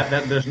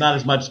 That there's not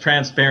as much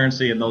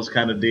transparency in those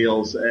kind of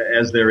deals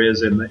as there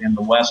is in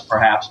the West,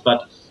 perhaps.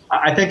 But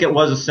I think it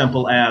was as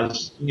simple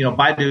as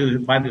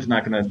Baidu's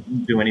not going to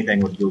do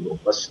anything with Google.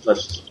 Let's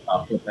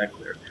put that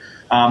clear.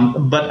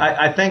 But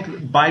I think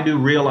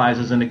Baidu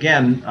realizes, and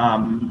again,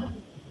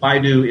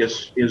 Baidu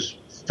is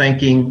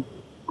thinking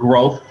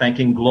growth,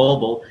 thinking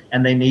global,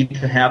 and they need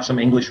to have some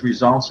English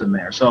results in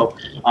there. So,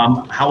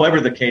 however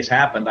the case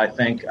happened, I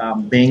think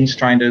Bing's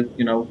trying to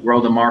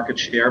grow the market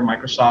share.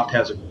 Microsoft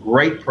has a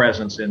great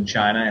presence in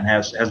China and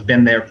has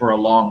been there for a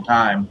long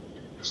time.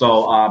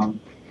 So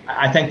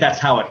I think that's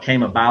how it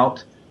came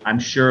about. I'm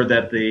sure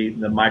that the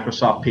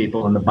Microsoft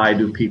people and the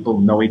Baidu people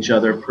know each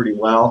other pretty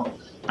well.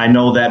 I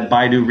know that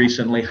Baidu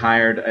recently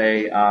hired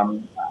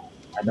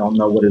I don't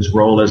know what his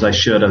role is. I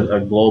should.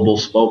 A global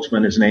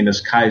spokesman. His name is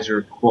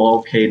Kaiser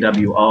Kuo,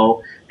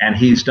 KWO, and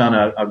he's done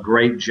a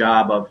great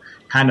job of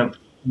kind of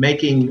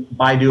making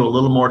Baidu a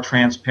little more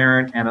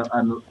transparent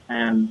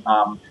and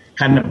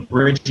kind of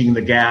bridging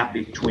the gap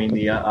between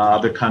the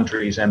other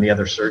countries and the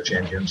other search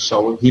engines.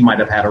 So he might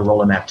have had a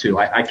role in that too.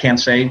 I can't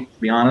say, to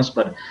be honest,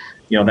 but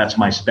that's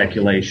my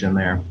speculation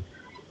there.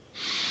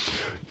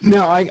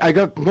 Now, I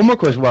got one more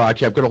question. Well,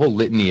 actually, I've got a whole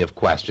litany of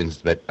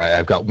questions, but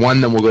I've got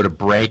one, then we'll go to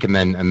break, and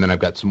then I've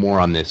got some more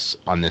on this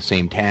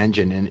same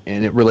tangent,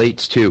 and it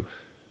relates to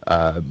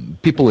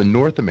people in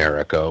North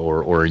America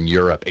or in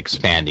Europe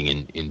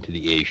expanding into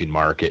the Asian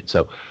market.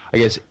 So I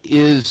guess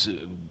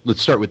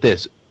let's start with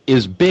this.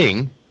 Is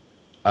Bing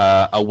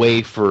a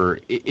way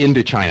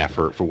into China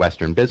for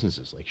Western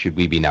businesses? Like, should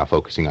we be now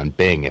focusing on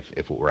Bing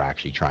if what we're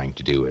actually trying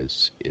to do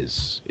is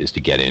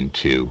to get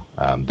into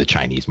the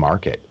Chinese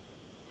market?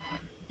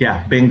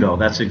 Yeah, bingo.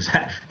 That's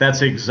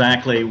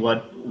exactly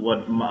what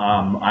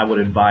I would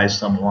advise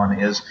someone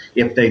is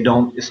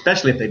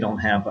especially if they don't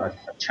have a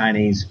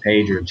Chinese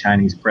page or a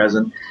Chinese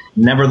presence.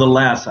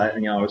 Nevertheless,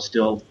 it's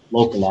still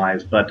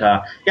localized. But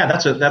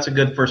that's a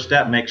good first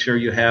step. Make sure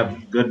you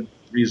have good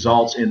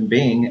results in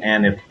Bing,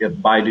 and if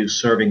Baidu's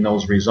serving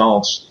those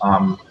results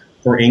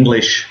for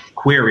English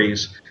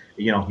queries,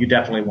 you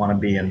definitely want to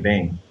be in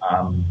Bing.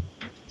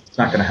 It's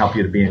not going to help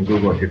you to be in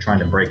Google if you're trying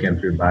to break in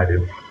through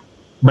Baidu.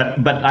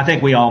 But I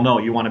think we all know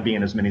you want to be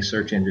in as many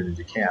search engines as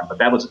you can. But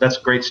that's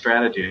a great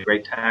strategy, a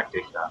great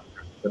tactic.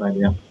 Good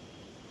idea.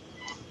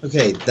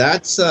 Okay,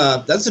 that's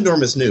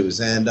enormous news,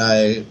 and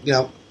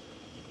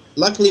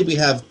luckily we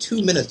have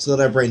 2 minutes to let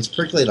our brains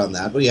percolate on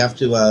that. We have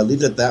to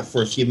leave it at that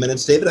for a few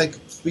minutes. David,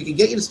 we could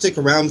get you to stick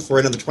around for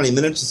another 20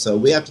 minutes or so.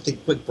 We have to take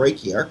a quick break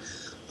here.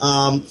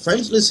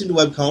 Friends listening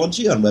to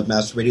Webcology on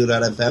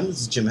webmasterradio.fm.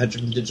 This is Jim Hedger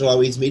from Digital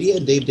Always Media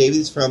and Dave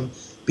Davies from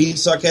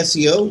Beanstalk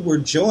SEO. We're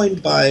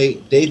joined by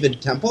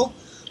David Temple.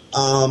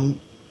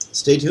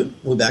 Stay tuned.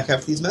 We'll be back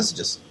after these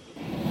messages.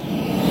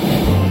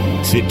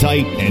 Sit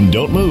tight and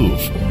don't move.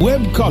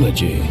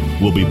 Webcology.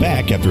 We'll be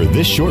back after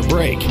this short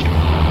break.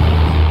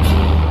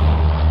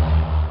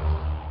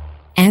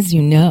 As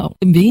you know,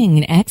 being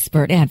an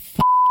expert at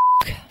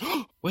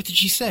What did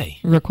she say?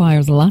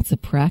 requires lots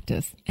of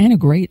practice and a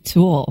great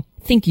tool.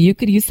 Think you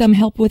could use some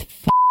help with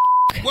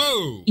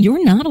Whoa!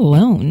 You're not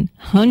alone.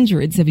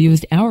 Hundreds have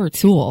used our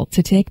tool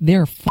to take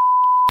their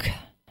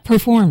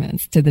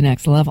performance to the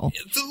next level.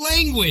 The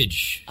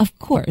language! Of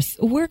course,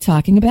 we're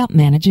talking about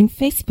managing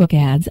Facebook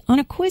ads on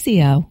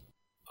Acquisio.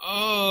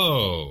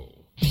 Oh.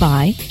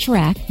 Buy,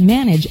 track,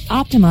 manage,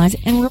 optimize,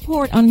 and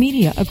report on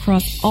media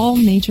across all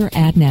major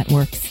ad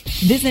networks.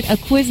 Visit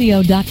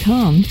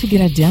Acquisio.com to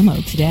get a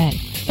demo today.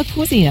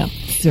 Acquisio.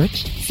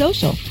 Search,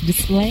 social,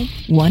 display,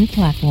 one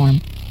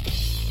platform.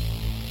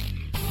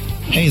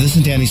 Hey, this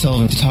is Danny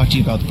Sullivan to talk to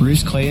you about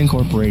Bruce Clay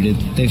Incorporated.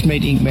 They've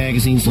made Inc.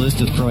 Magazine's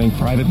list of growing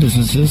private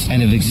businesses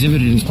and have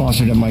exhibited and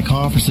sponsored at my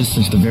conferences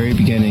since the very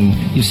beginning.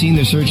 You've seen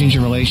their search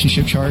engine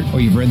relationship chart, or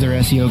you've read their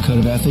SEO code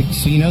of ethics,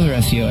 so you know they're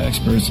SEO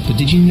experts. But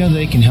did you know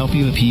they can help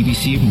you with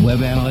PPC, web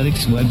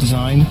analytics, web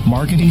design,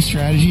 marketing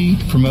strategy,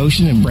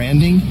 promotion, and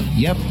branding?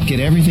 Yep, get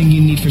everything you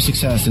need for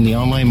success in the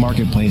online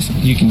marketplace.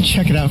 You can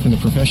check it out from the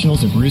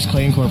professionals at Bruce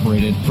Clay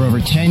Incorporated. For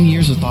over 10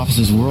 years with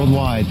offices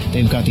worldwide,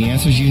 they've got the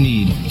answers you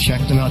need.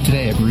 Check them out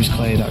today at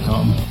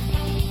bruceclay.com.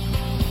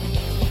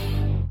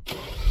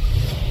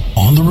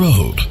 On the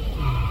road,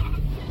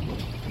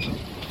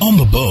 on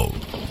the boat,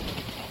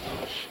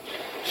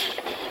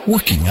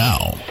 working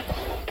out,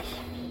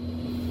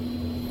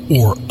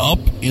 or up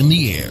in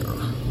the air.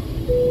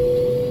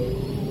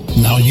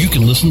 Now you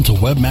can listen to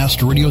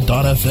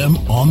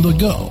webmasterradio.fm on the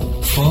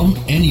go from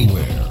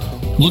anywhere.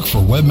 Look for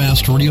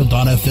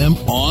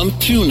webmasterradio.fm on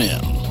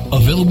TuneIn.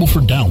 Available for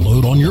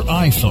download on your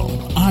iPhone,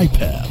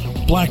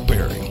 iPad,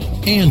 BlackBerry,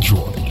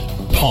 Android,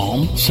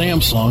 Palm,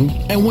 Samsung,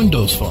 and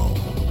Windows Phone,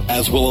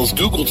 as well as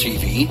Google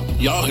TV,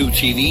 Yahoo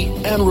TV,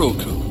 and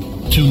Roku.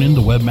 Tune in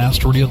to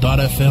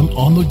webmasterradio.fm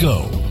on the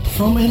go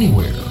from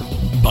anywhere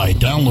by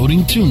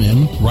downloading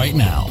TuneIn right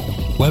now.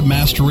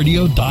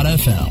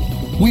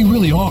 Webmasterradio.fm. We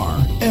really are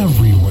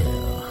everywhere.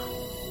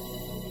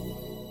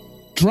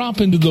 Drop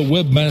into the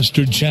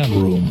Webmaster chat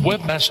room.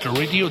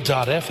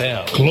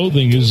 Webmasterradio.fm.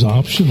 Clothing is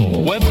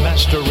optional.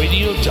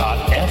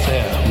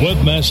 Webmasterradio.fm.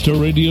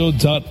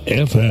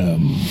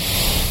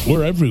 Webmasterradio.fm.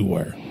 We're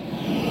everywhere.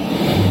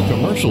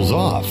 Commercials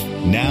off.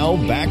 Now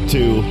back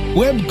to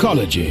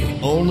Webcology,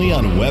 only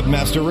on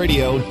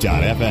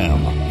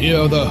webmasterradio.fm. Here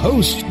are the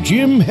hosts,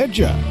 Jim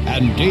Hedger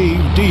and Dave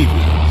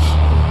Davies.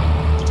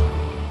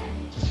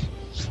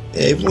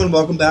 Hey everyone,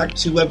 welcome back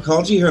to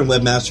Webcology here on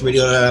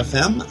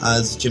webmasterradio.fm.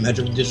 This is Jim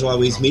Hedger from Digital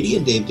Always Media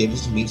and Dave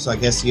Davies from Beatstock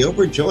SEO.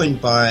 We're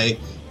joined by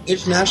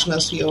international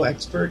SEO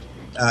expert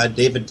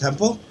David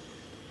Temple.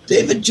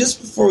 David, just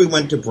before we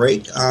went to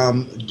break,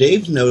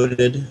 Dave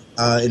noted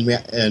in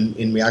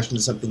reaction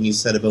to something you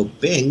said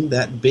about Bing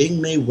that Bing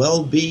may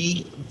well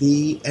be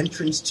the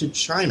entrance to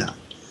China.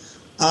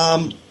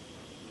 I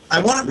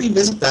want to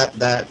revisit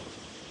that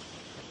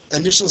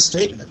initial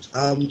statement.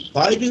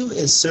 Baidu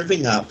is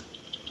serving up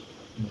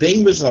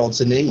Bing results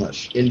in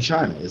English in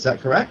China. Is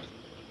that correct?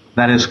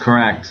 That is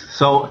correct.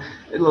 So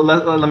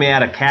let me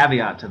add a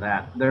caveat to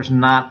that. There's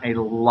not a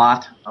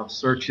lot of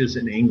searches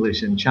in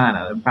English in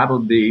China.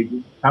 Probably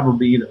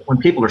when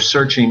people are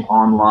searching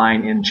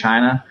online in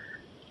China,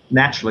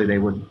 naturally they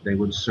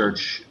would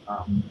search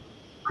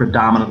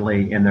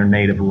predominantly in their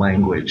native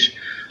language.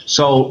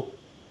 So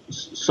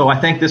I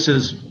think this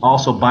is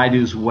also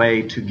Baidu's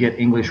way to get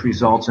English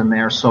results in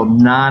there. So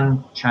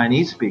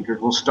non-Chinese speakers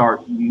will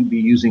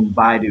be using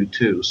Baidu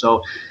too.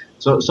 So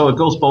it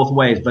goes both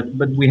ways.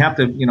 But we have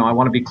to, I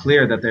want to be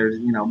clear that there's,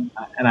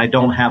 and I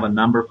don't have a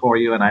number for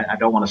you, and I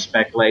don't want to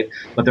speculate,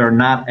 but there are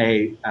not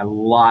a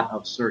lot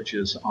of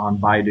searches on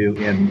Baidu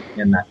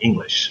in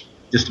English.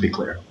 Just to be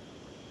clear.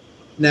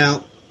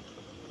 Now,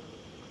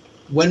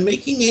 when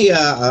making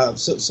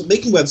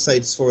making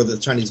websites for the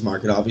Chinese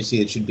market,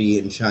 obviously it should be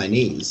in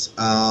Chinese.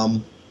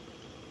 How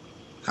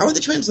are the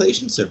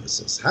translation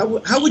services?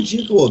 How would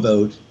you go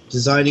about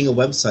designing a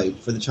website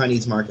for the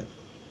Chinese market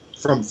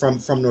from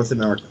North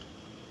America?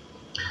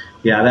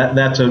 Yeah,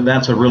 that's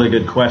a really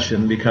good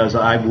question, because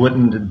I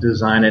wouldn't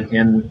design it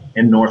in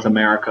North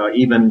America,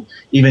 even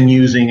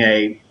using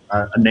a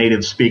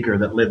native speaker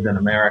that lived in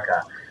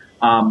America,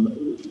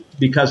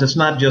 because it's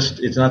not just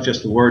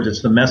the words,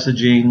 it's the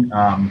messaging.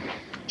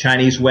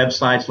 Chinese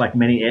websites, like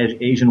many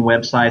Asian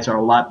websites, are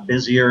a lot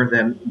busier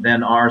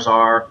than ours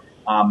are.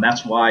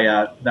 That's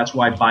why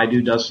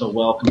Baidu does so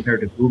well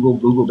compared to Google.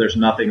 Google, there's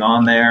nothing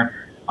on there.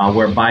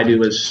 Where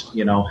Baidu is,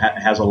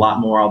 has a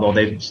lot more, although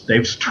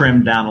they've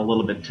trimmed down a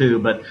little bit too.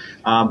 But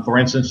for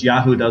instance,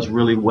 Yahoo does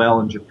really well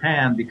in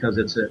Japan because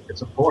it's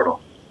a portal.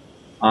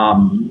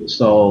 That's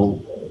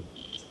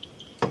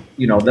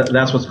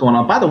what's going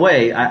on. By the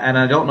way, and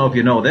I don't know if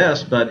you know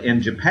this, but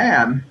in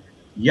Japan,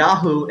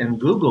 Yahoo and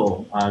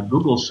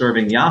Google's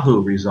serving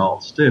Yahoo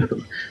results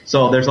too.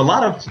 So there's a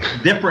lot of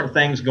different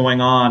things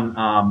going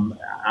on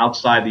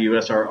outside the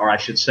U.S. or I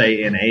should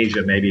say in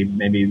Asia, maybe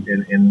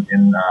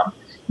in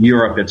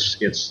Europe,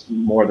 it's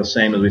more the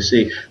same as we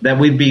see. That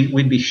we'd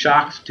be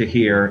shocked to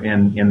hear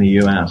in the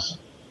U.S.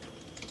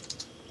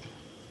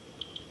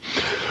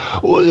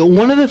 Well,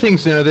 one of the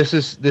things, this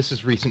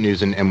is recent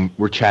news, and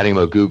we're chatting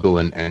about Google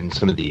and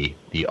some of the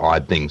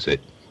odd things that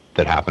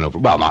happen over,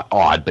 well, not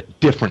odd, but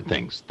different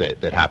things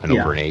that happen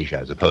over in Asia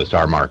as opposed to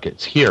our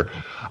markets here.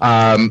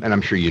 And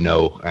I'm sure you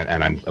know,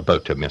 and I'm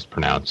about to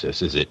mispronounce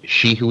this. Is it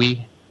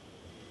Xihui?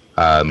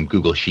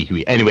 Google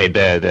Xihui. Anyway,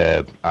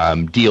 the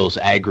deals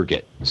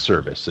aggregate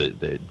service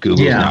that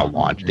Google has now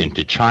launched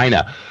into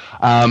China.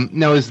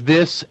 Now, is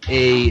this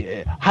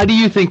how do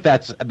you think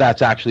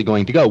that's actually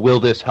going to go? Will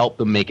this help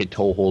them make a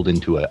toehold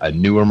into a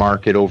newer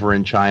market over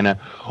in China,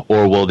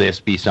 or will this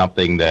be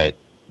something that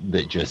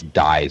just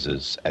dies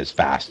as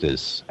fast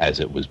as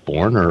it was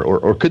born,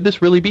 or could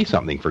this really be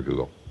something for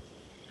Google?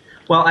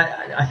 Well,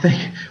 I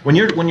think when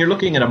you're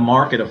looking at a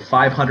market of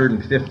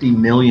 550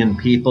 million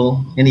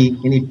people,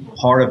 any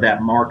part of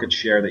that market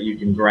share that you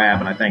can grab,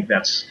 and I think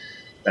that's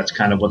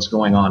kind of what's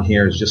going on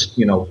here, is just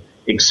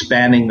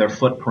expanding their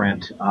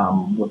footprint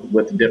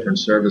with different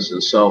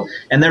services. So,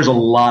 and there's a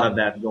lot of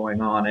that going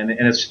on, and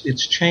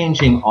it's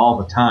changing all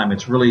the time.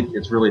 It's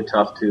really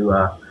tough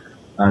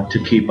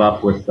to keep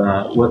up with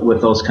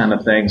those kind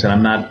of things, and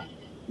I'm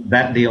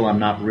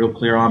not real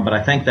clear on, but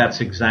I think that's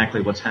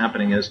exactly what's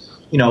happening is,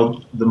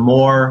 the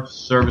more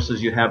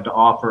services you have to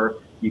offer,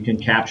 you can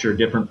capture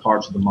different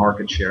parts of the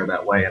market share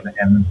that way,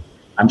 and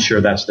I'm sure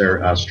that's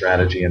their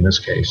strategy in this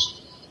case.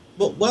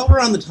 Well, while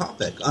we're on the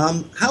topic,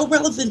 how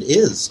relevant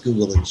is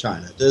Google in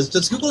China?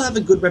 Does Google have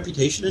a good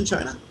reputation in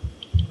China?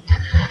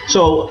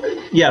 So,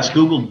 yes,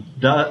 Google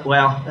does.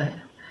 Well,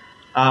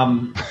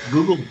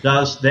 Google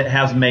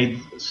has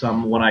made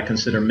some what I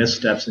consider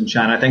missteps in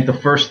China. I think the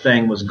first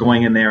thing was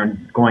going in there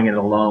and going in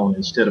alone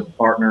instead of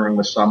partnering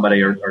with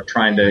somebody or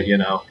trying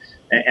to,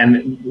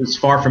 and it's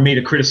far from me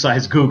to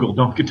criticize Google.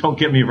 Don't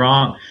get me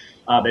wrong.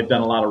 They've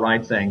done a lot of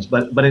right things,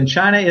 but in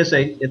China it's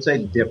a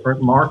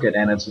different market,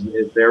 and it's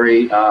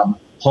very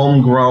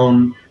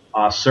homegrown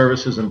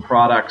services and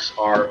products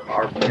are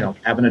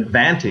have an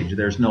advantage.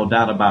 There's no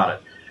doubt about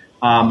it.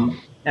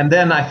 And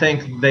then I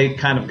think they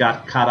kind of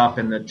got caught up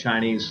in the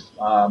Chinese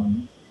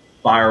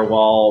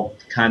firewall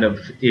kind of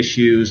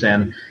issues,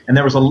 and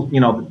there was a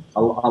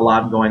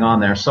lot going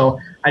on there. So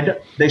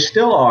they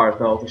still are,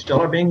 though. They still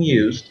are being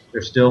used.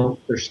 They're still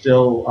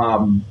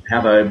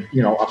have up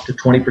to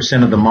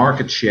 20% of the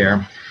market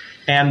share,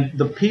 and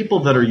the people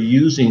that are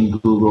using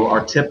Google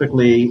are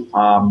typically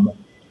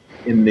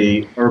in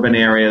the urban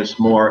areas,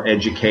 more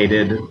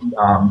educated.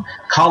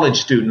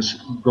 College students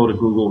go to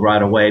Google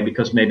right away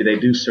because maybe they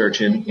do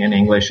search in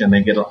English and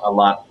they get a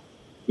lot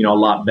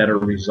better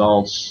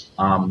results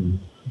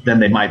than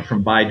they might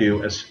from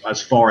Baidu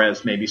as far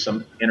as maybe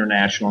some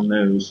international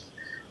news.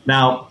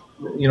 Now,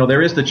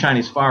 there is the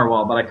Chinese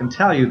firewall, but I can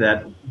tell you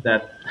that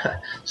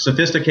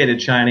sophisticated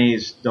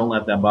Chinese don't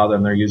let that bother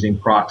them. They're using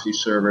proxy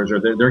servers,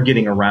 or they're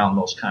getting around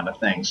those kind of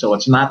things. So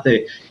it's not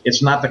the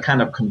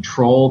kind of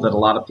control that a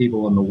lot of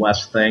people in the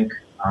West think.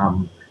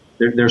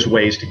 There's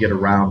ways to get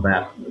around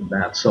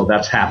that. So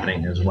that's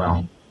happening as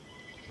well.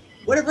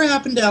 Whatever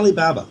happened to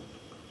Alibaba?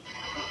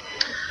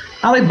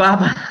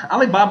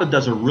 Alibaba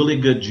does a really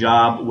good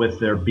job with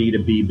their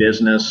B2B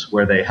business,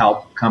 where they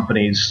help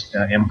companies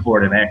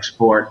import and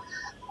export.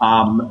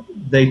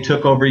 They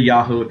took over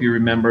Yahoo, if you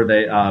remember.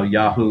 I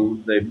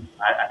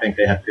think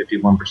they had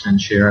 51%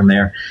 share in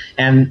there.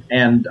 And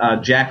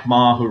Jack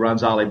Ma, who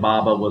runs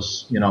Alibaba,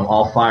 was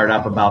all fired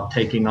up about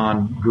taking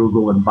on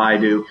Google and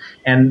Baidu.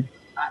 And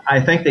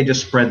I think they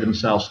just spread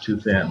themselves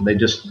too thin. They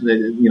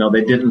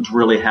didn't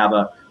really have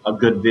a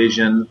good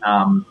vision.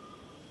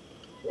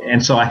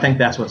 And so I think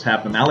that's what's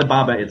happened.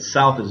 Alibaba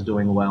itself is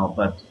doing well,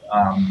 but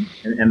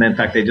and in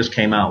fact they just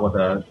came out with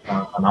an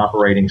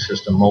operating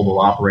system, mobile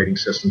operating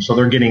system. So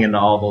they're getting into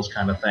all those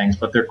kind of things,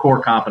 but their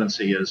core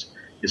competency is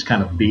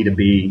kind of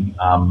B2B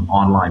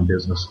online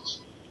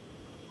businesses.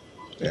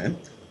 Okay.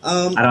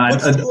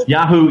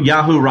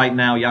 Yahoo right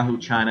now, Yahoo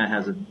China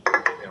has a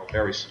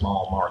very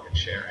small market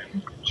share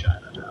in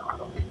China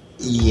now.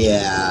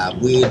 Yeah,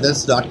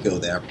 let's not go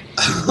there.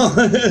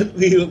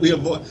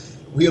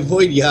 We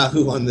avoid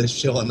Yahoo on this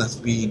show unless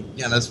we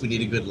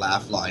need a good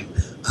laugh line.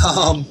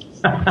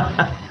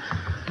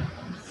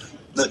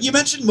 You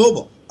mentioned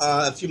mobile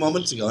a few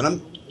moments ago,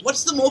 and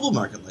what's the mobile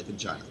market like in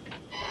China?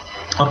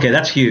 Okay,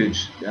 that's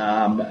huge.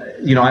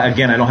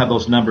 Again, I don't have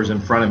those numbers in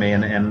front of me,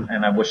 and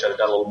I wish I'd have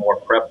done a little more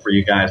prep for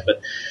you guys.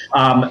 But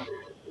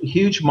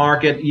huge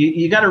market.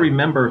 You got to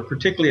remember,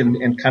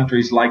 particularly in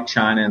countries like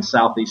China and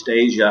Southeast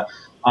Asia,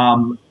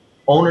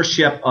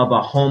 ownership of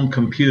a home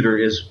computer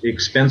is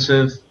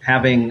expensive.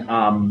 Having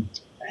the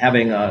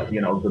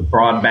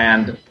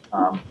broadband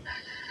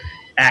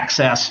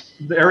access,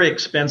 very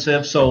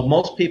expensive. So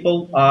most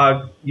people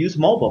use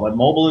mobile, and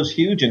mobile is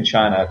huge in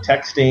China.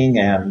 Texting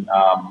and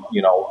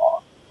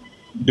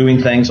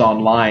doing things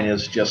online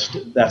is just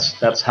that's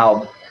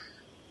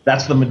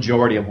the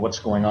majority of what's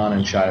going on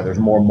in China. There's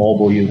more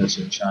mobile units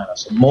in China,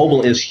 so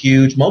mobile is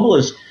huge. Mobile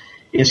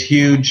is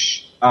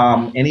huge.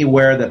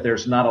 Anywhere that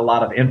there's not a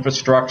lot of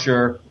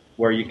infrastructure,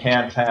 where you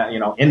can't have,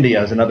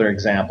 India is another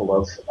example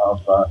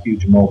of a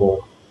huge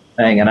mobile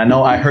thing. And I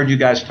know I heard you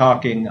guys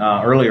talking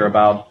earlier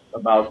about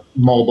about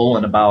mobile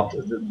and about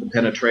the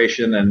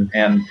penetration,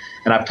 and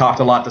I've talked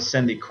a lot to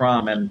Cindy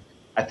Crum, and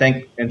I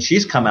think, and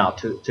she's come out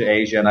to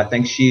Asia, and I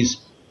think she's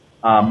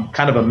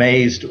kind of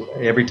amazed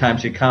every time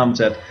she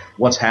comes at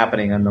what's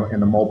happening in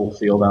the mobile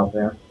field out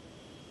there.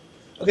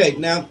 Okay,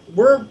 now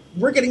we're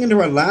getting into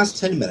our last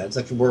 10 minutes.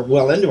 Actually, we're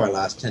well into our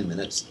last 10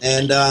 minutes,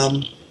 and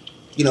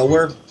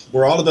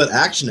we're all about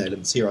action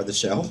items here on the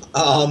show.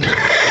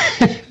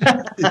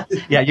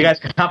 Yeah, you guys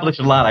accomplished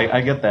a lot.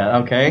 I get that.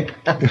 Okay.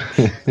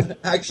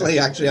 actually,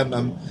 I'm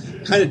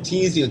kind of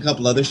teasing a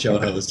couple other show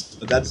hosts,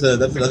 but that's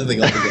another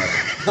thing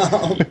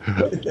altogether.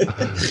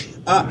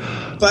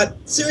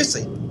 But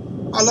seriously,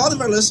 a lot of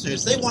our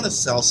listeners, they want to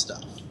sell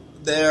stuff.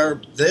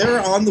 They're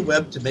on the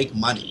web to make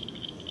money.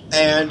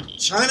 And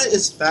China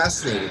is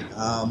fascinating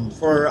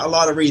for a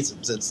lot of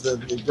reasons. It's the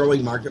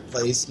growing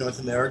marketplace. North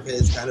America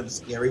is kind of a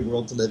scary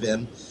world to live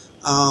in.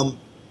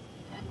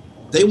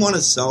 They want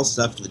to sell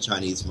stuff to the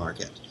Chinese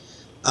market.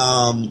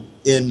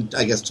 In,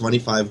 I guess,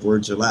 25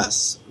 words or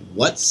less.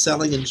 What's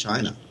selling in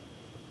China?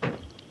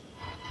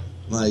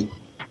 Like,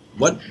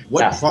 what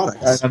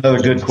products? That's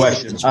another good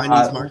question.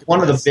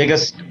 One of the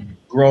biggest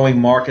growing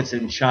markets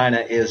in China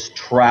is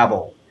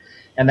travel.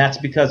 And that's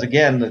because,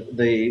 again,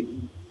 the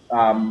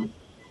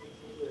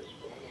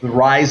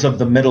rise of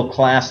the middle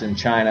class in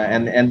China,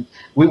 and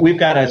we've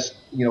got to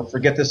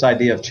forget this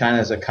idea of China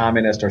as a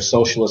communist or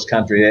socialist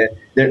country.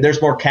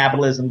 There's more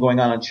capitalism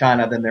going on in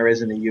China than there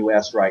is in the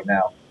U.S. right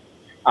now.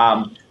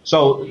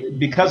 So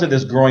because of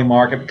this growing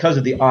market, because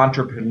of the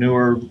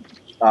entrepreneur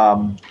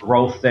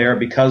growth there,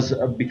 because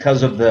of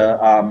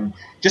the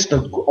just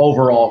the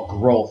overall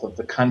growth of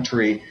the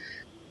country,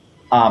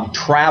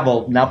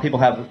 travel, now people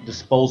have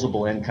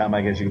disposable income,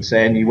 I guess you could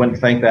say, and you wouldn't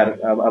think that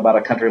about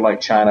a country like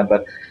China,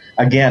 but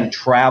again,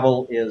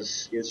 travel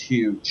is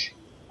huge.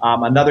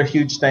 Another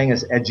huge thing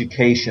is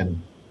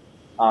education.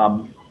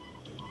 Online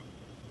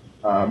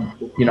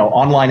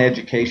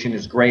education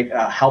is great.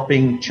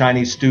 Helping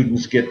Chinese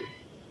students get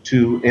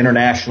to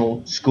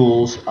international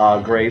schools,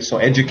 great. So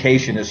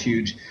education is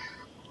huge.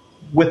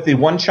 With the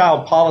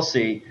one-child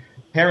policy,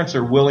 parents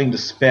are willing to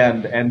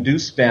spend and do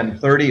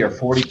spend 30 or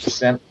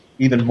 40%,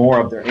 even more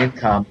of their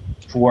income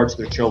towards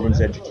their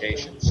children's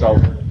education. So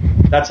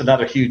that's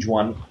another huge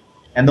one.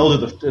 And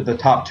those are the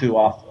top two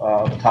off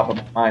the top of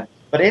my mind.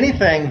 But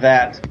anything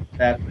that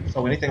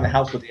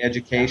helps with the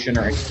education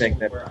or anything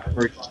that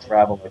encourages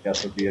travel, I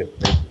guess, would be a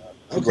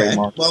great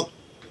market. Well,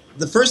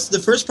 the first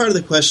part of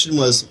the question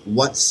was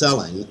what's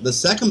selling. The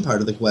second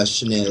part of the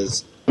question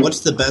is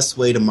what's the best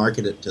way to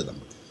market it to them?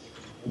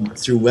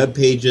 Through web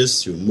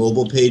pages, through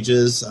mobile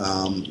pages,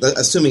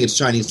 assuming it's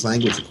Chinese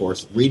language, of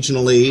course,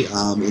 regionally,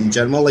 in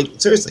general. Like,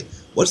 seriously,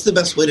 what's the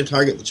best way to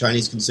target the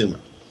Chinese consumer?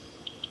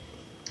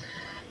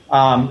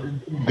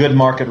 Good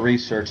market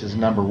research is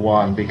number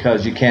one,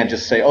 because you can't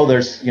just say,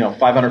 there's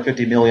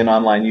 550 million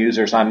online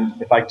users.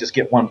 If I just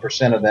get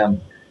 1% of them,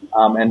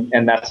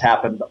 and that's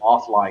happened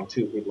offline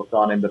too. People have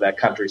gone into that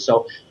country.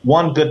 So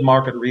one, good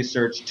market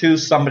research. Two,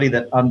 somebody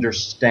that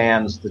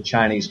understands the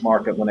Chinese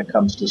market when it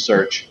comes to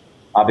search.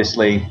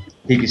 Obviously,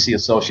 PPC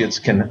Associates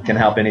can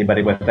help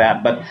anybody with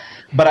that. But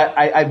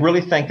I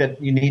really think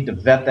that you need to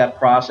vet that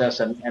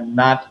process and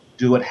not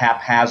do it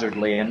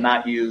haphazardly, and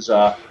not use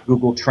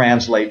Google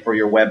Translate for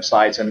your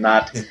websites, and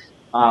not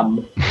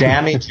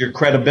damage your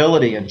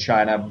credibility in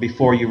China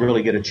before you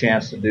really get a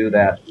chance to do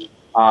that.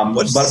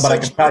 But I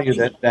can tell you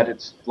that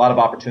it's a lot of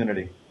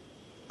opportunity.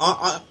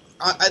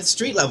 At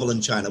street level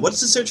in China,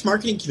 what's the search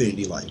marketing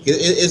community like?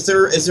 Is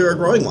there a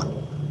growing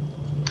one?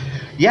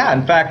 Yeah,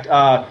 in fact,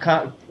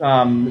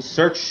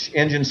 Search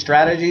Engine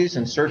Strategies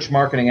and Search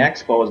Marketing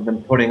Expo has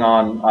been putting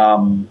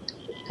on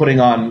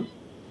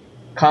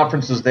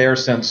conferences there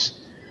since,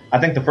 I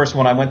think the first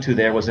one I went to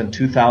there was in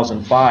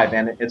 2005,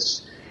 and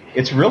it's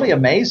really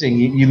amazing.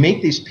 You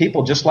meet these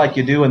people just like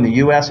you do in the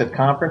U.S. at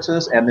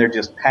conferences, and they're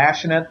just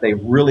passionate. They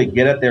really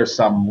get it. There's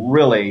some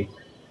really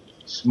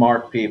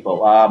smart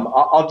people.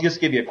 I'll just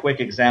give you a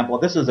quick example.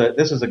 This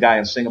is a guy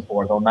in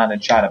Singapore, though not in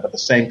China, but the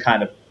same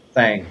kind of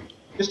thing.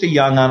 Just a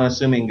young,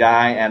 unassuming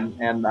guy,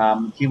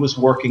 and he was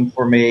working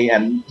for me,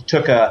 and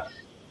took a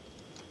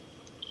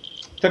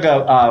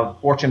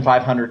Fortune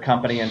 500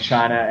 company in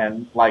China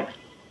and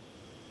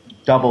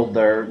doubled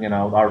their,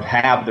 or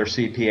halved their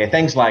CPA,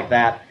 things like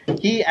that.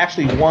 He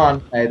actually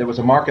won. There was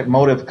a market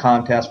motive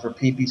contest for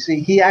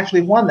PPC. He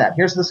actually won that.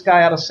 Here's this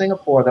guy out of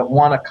Singapore that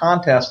won a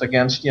contest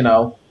against,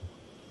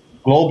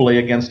 globally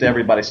against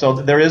everybody. So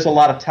there is a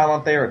lot of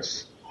talent there.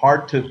 It's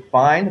hard to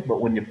find, but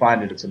when you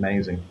find it, it's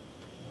amazing.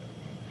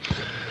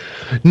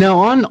 Now,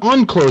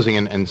 on closing,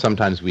 and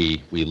sometimes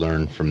we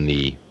learn from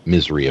the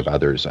misery of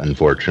others,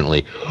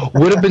 unfortunately,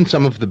 what have been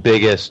some of the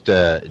biggest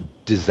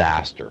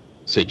disaster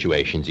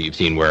situations you've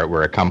seen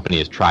where a company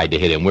has tried to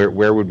hit in?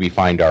 Where would we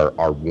find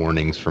our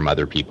warnings from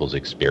other people's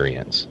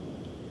experience?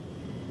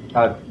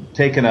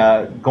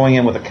 Going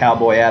in with a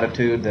cowboy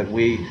attitude that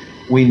we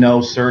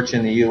know search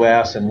in the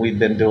U.S. and we've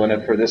been doing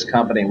it for this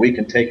company. We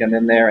can take them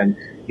in there and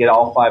get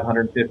all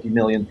 550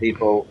 million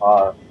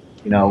people,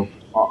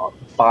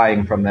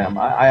 buying from them.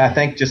 I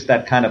think just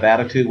that kind of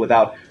attitude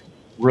without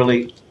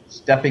really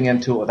stepping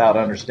into it without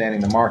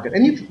understanding the market.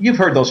 And you've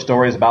heard those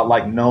stories about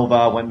like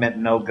Nova when it meant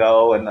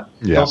no-go, and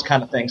those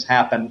kind of things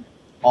happen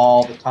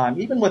all the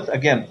time, even with,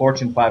 again,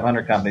 Fortune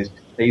 500 companies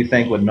that you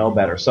think would know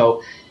better.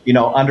 So,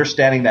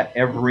 understanding that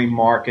every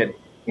market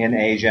in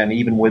Asia and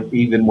even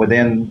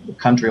within a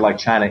country like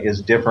China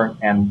is different,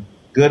 and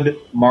good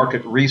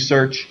market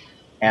research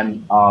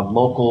and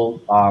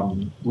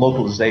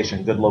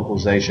localization, good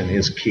localization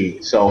is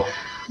key. So,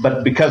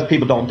 but because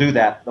people don't do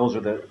that, those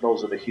are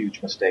the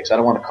huge mistakes. I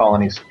don't want to call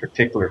any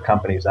particular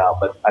companies out,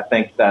 but I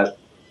think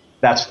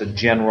that's the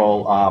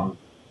general,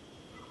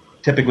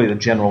 typically the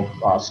general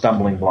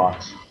stumbling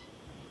blocks.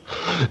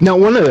 Now,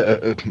 one of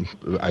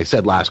the, I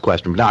said last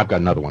question, but now I've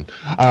got another one.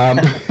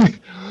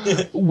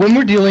 When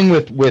we're dealing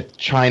with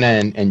China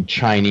and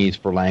Chinese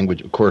for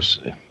language, of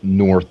course,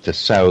 north to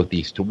south,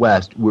 east to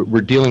west,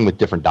 we're dealing with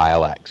different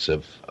dialects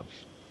of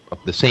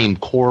the same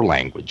core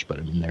language, but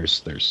I mean,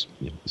 there's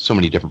so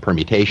many different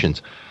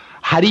permutations.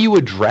 How do you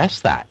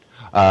address that?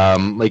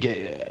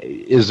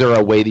 Is there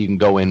a way that you can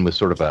go in with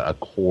sort of a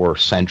core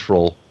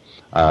central,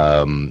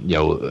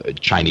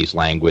 Chinese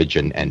language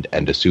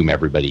and assume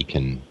everybody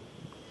can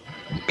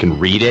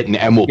read it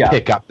and will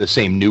pick up the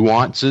same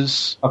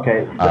nuances?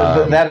 Okay,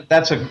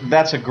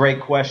 that's a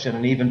great question,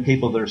 and even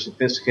people that are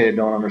sophisticated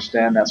don't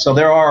understand that. So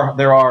there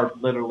are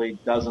literally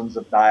dozens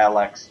of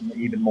dialects,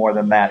 even more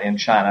than that, in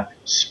China,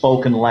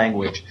 spoken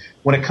language.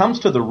 When it comes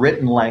to the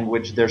written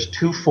language, there's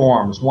two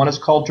forms. One is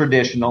called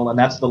traditional, and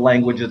that's the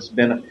language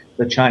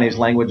the Chinese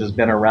language has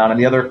been around, and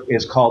the other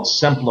is called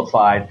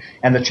simplified.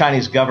 And the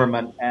Chinese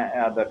government,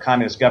 the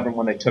communist government,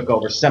 when they took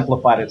over,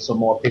 simplified it so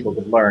more people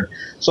could learn.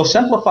 So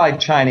simplified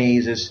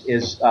Chinese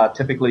is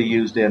typically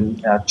used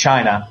in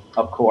China,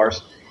 of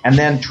course, and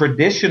then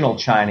traditional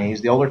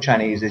Chinese, the older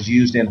Chinese, is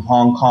used in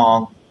Hong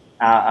Kong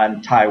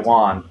and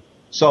Taiwan.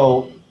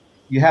 So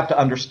you have to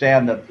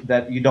understand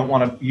that you don't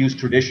want to use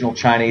traditional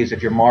Chinese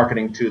if you're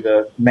marketing to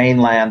the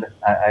mainland,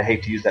 I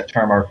hate to use that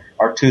term, or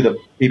to the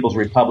People's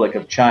Republic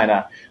of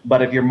China.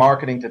 But if you're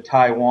marketing to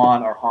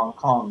Taiwan or Hong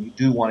Kong, you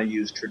do want to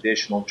use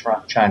traditional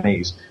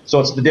Chinese. So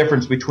it's the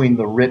difference between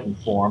the written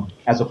form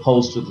as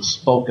opposed to the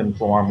spoken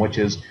form, which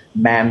is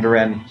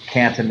Mandarin,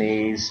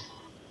 Cantonese,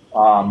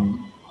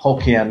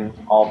 Hokkien,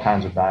 all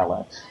kinds of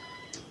dialects.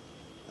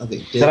 Okay,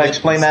 David, did I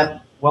explain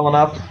that well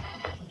enough?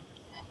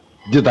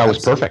 Yeah, that was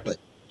perfect.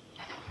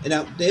 And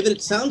now, David,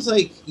 it sounds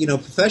like,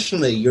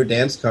 professionally your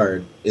dance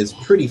card is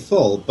pretty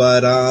full,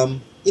 but,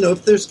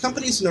 if there's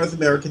companies in North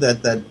America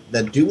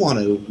that do want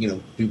to,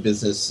 do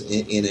business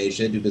in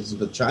Asia, do business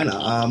with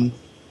China,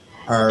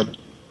 are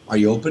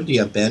you open? Do you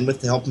have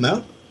bandwidth to help them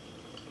out?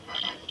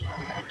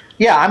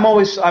 Yeah, I'm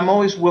always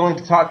willing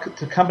to talk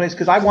to companies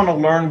because I want to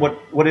learn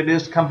what it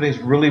is companies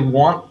really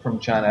want from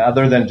China,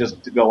 other than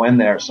just to go in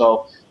there.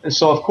 So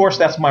of course,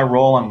 that's my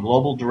role. I'm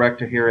global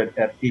director here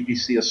at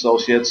PPC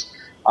Associates.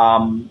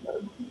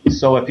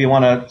 So if you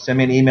want to send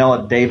me an email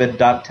at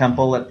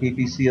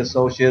david.temple@PPC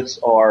Associates,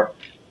 or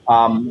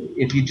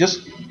if you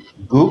just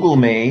Google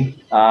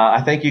me,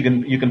 I think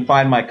you can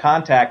find my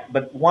contact.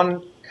 But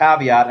one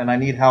caveat, and I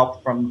need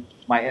help from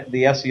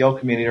the SEO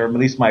community, or at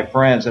least my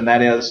friends, and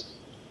that is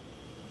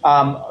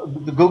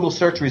the Google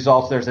search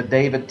results. There's a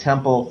David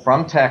Temple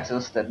from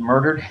Texas that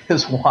murdered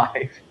his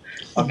wife.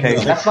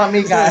 Okay, that's not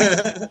me, guys.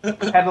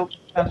 Head of the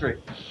country.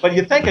 But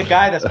you think a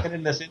guy that's been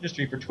in this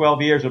industry for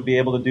 12 years would be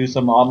able to do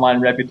some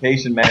online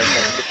reputation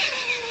management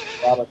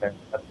out of there.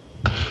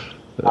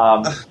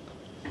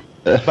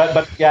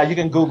 But yeah, you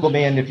can Google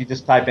me, and if you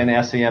just type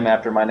in SEM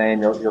after my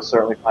name, you'll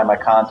certainly find my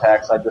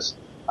contacts.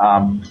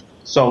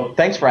 So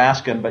thanks for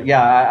asking. But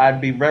yeah,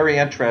 I'd be very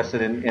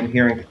interested in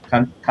hearing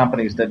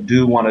companies that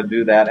do want to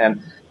do that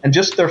and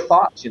just their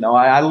thoughts.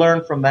 I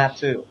learn from that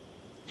too.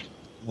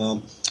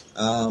 Well,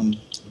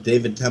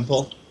 David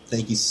Temple,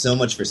 thank you so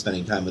much for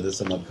spending time with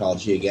us on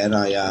Webcology again.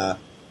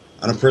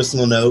 On a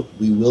personal note,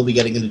 we will be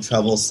getting into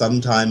trouble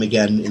sometime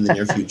again in the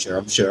near future,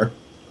 I'm sure.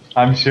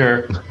 I'm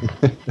sure.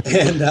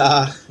 And,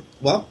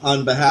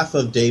 on behalf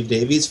of Dave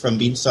Davies from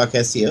Beanstalk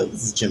SEO,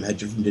 this is Jim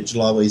Hedger from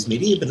Digital Always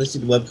Media. You've been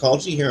listening to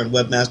Webcology here on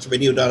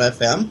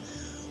WebmasterRadio.fm.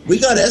 We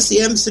got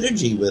SEM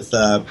Synergy with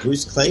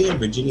Bruce Clay and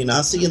Virginia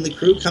Nasi and the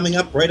crew coming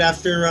up right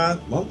after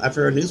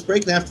our news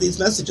break and after these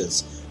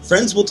messages.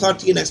 Friends, we'll talk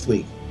to you next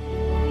week.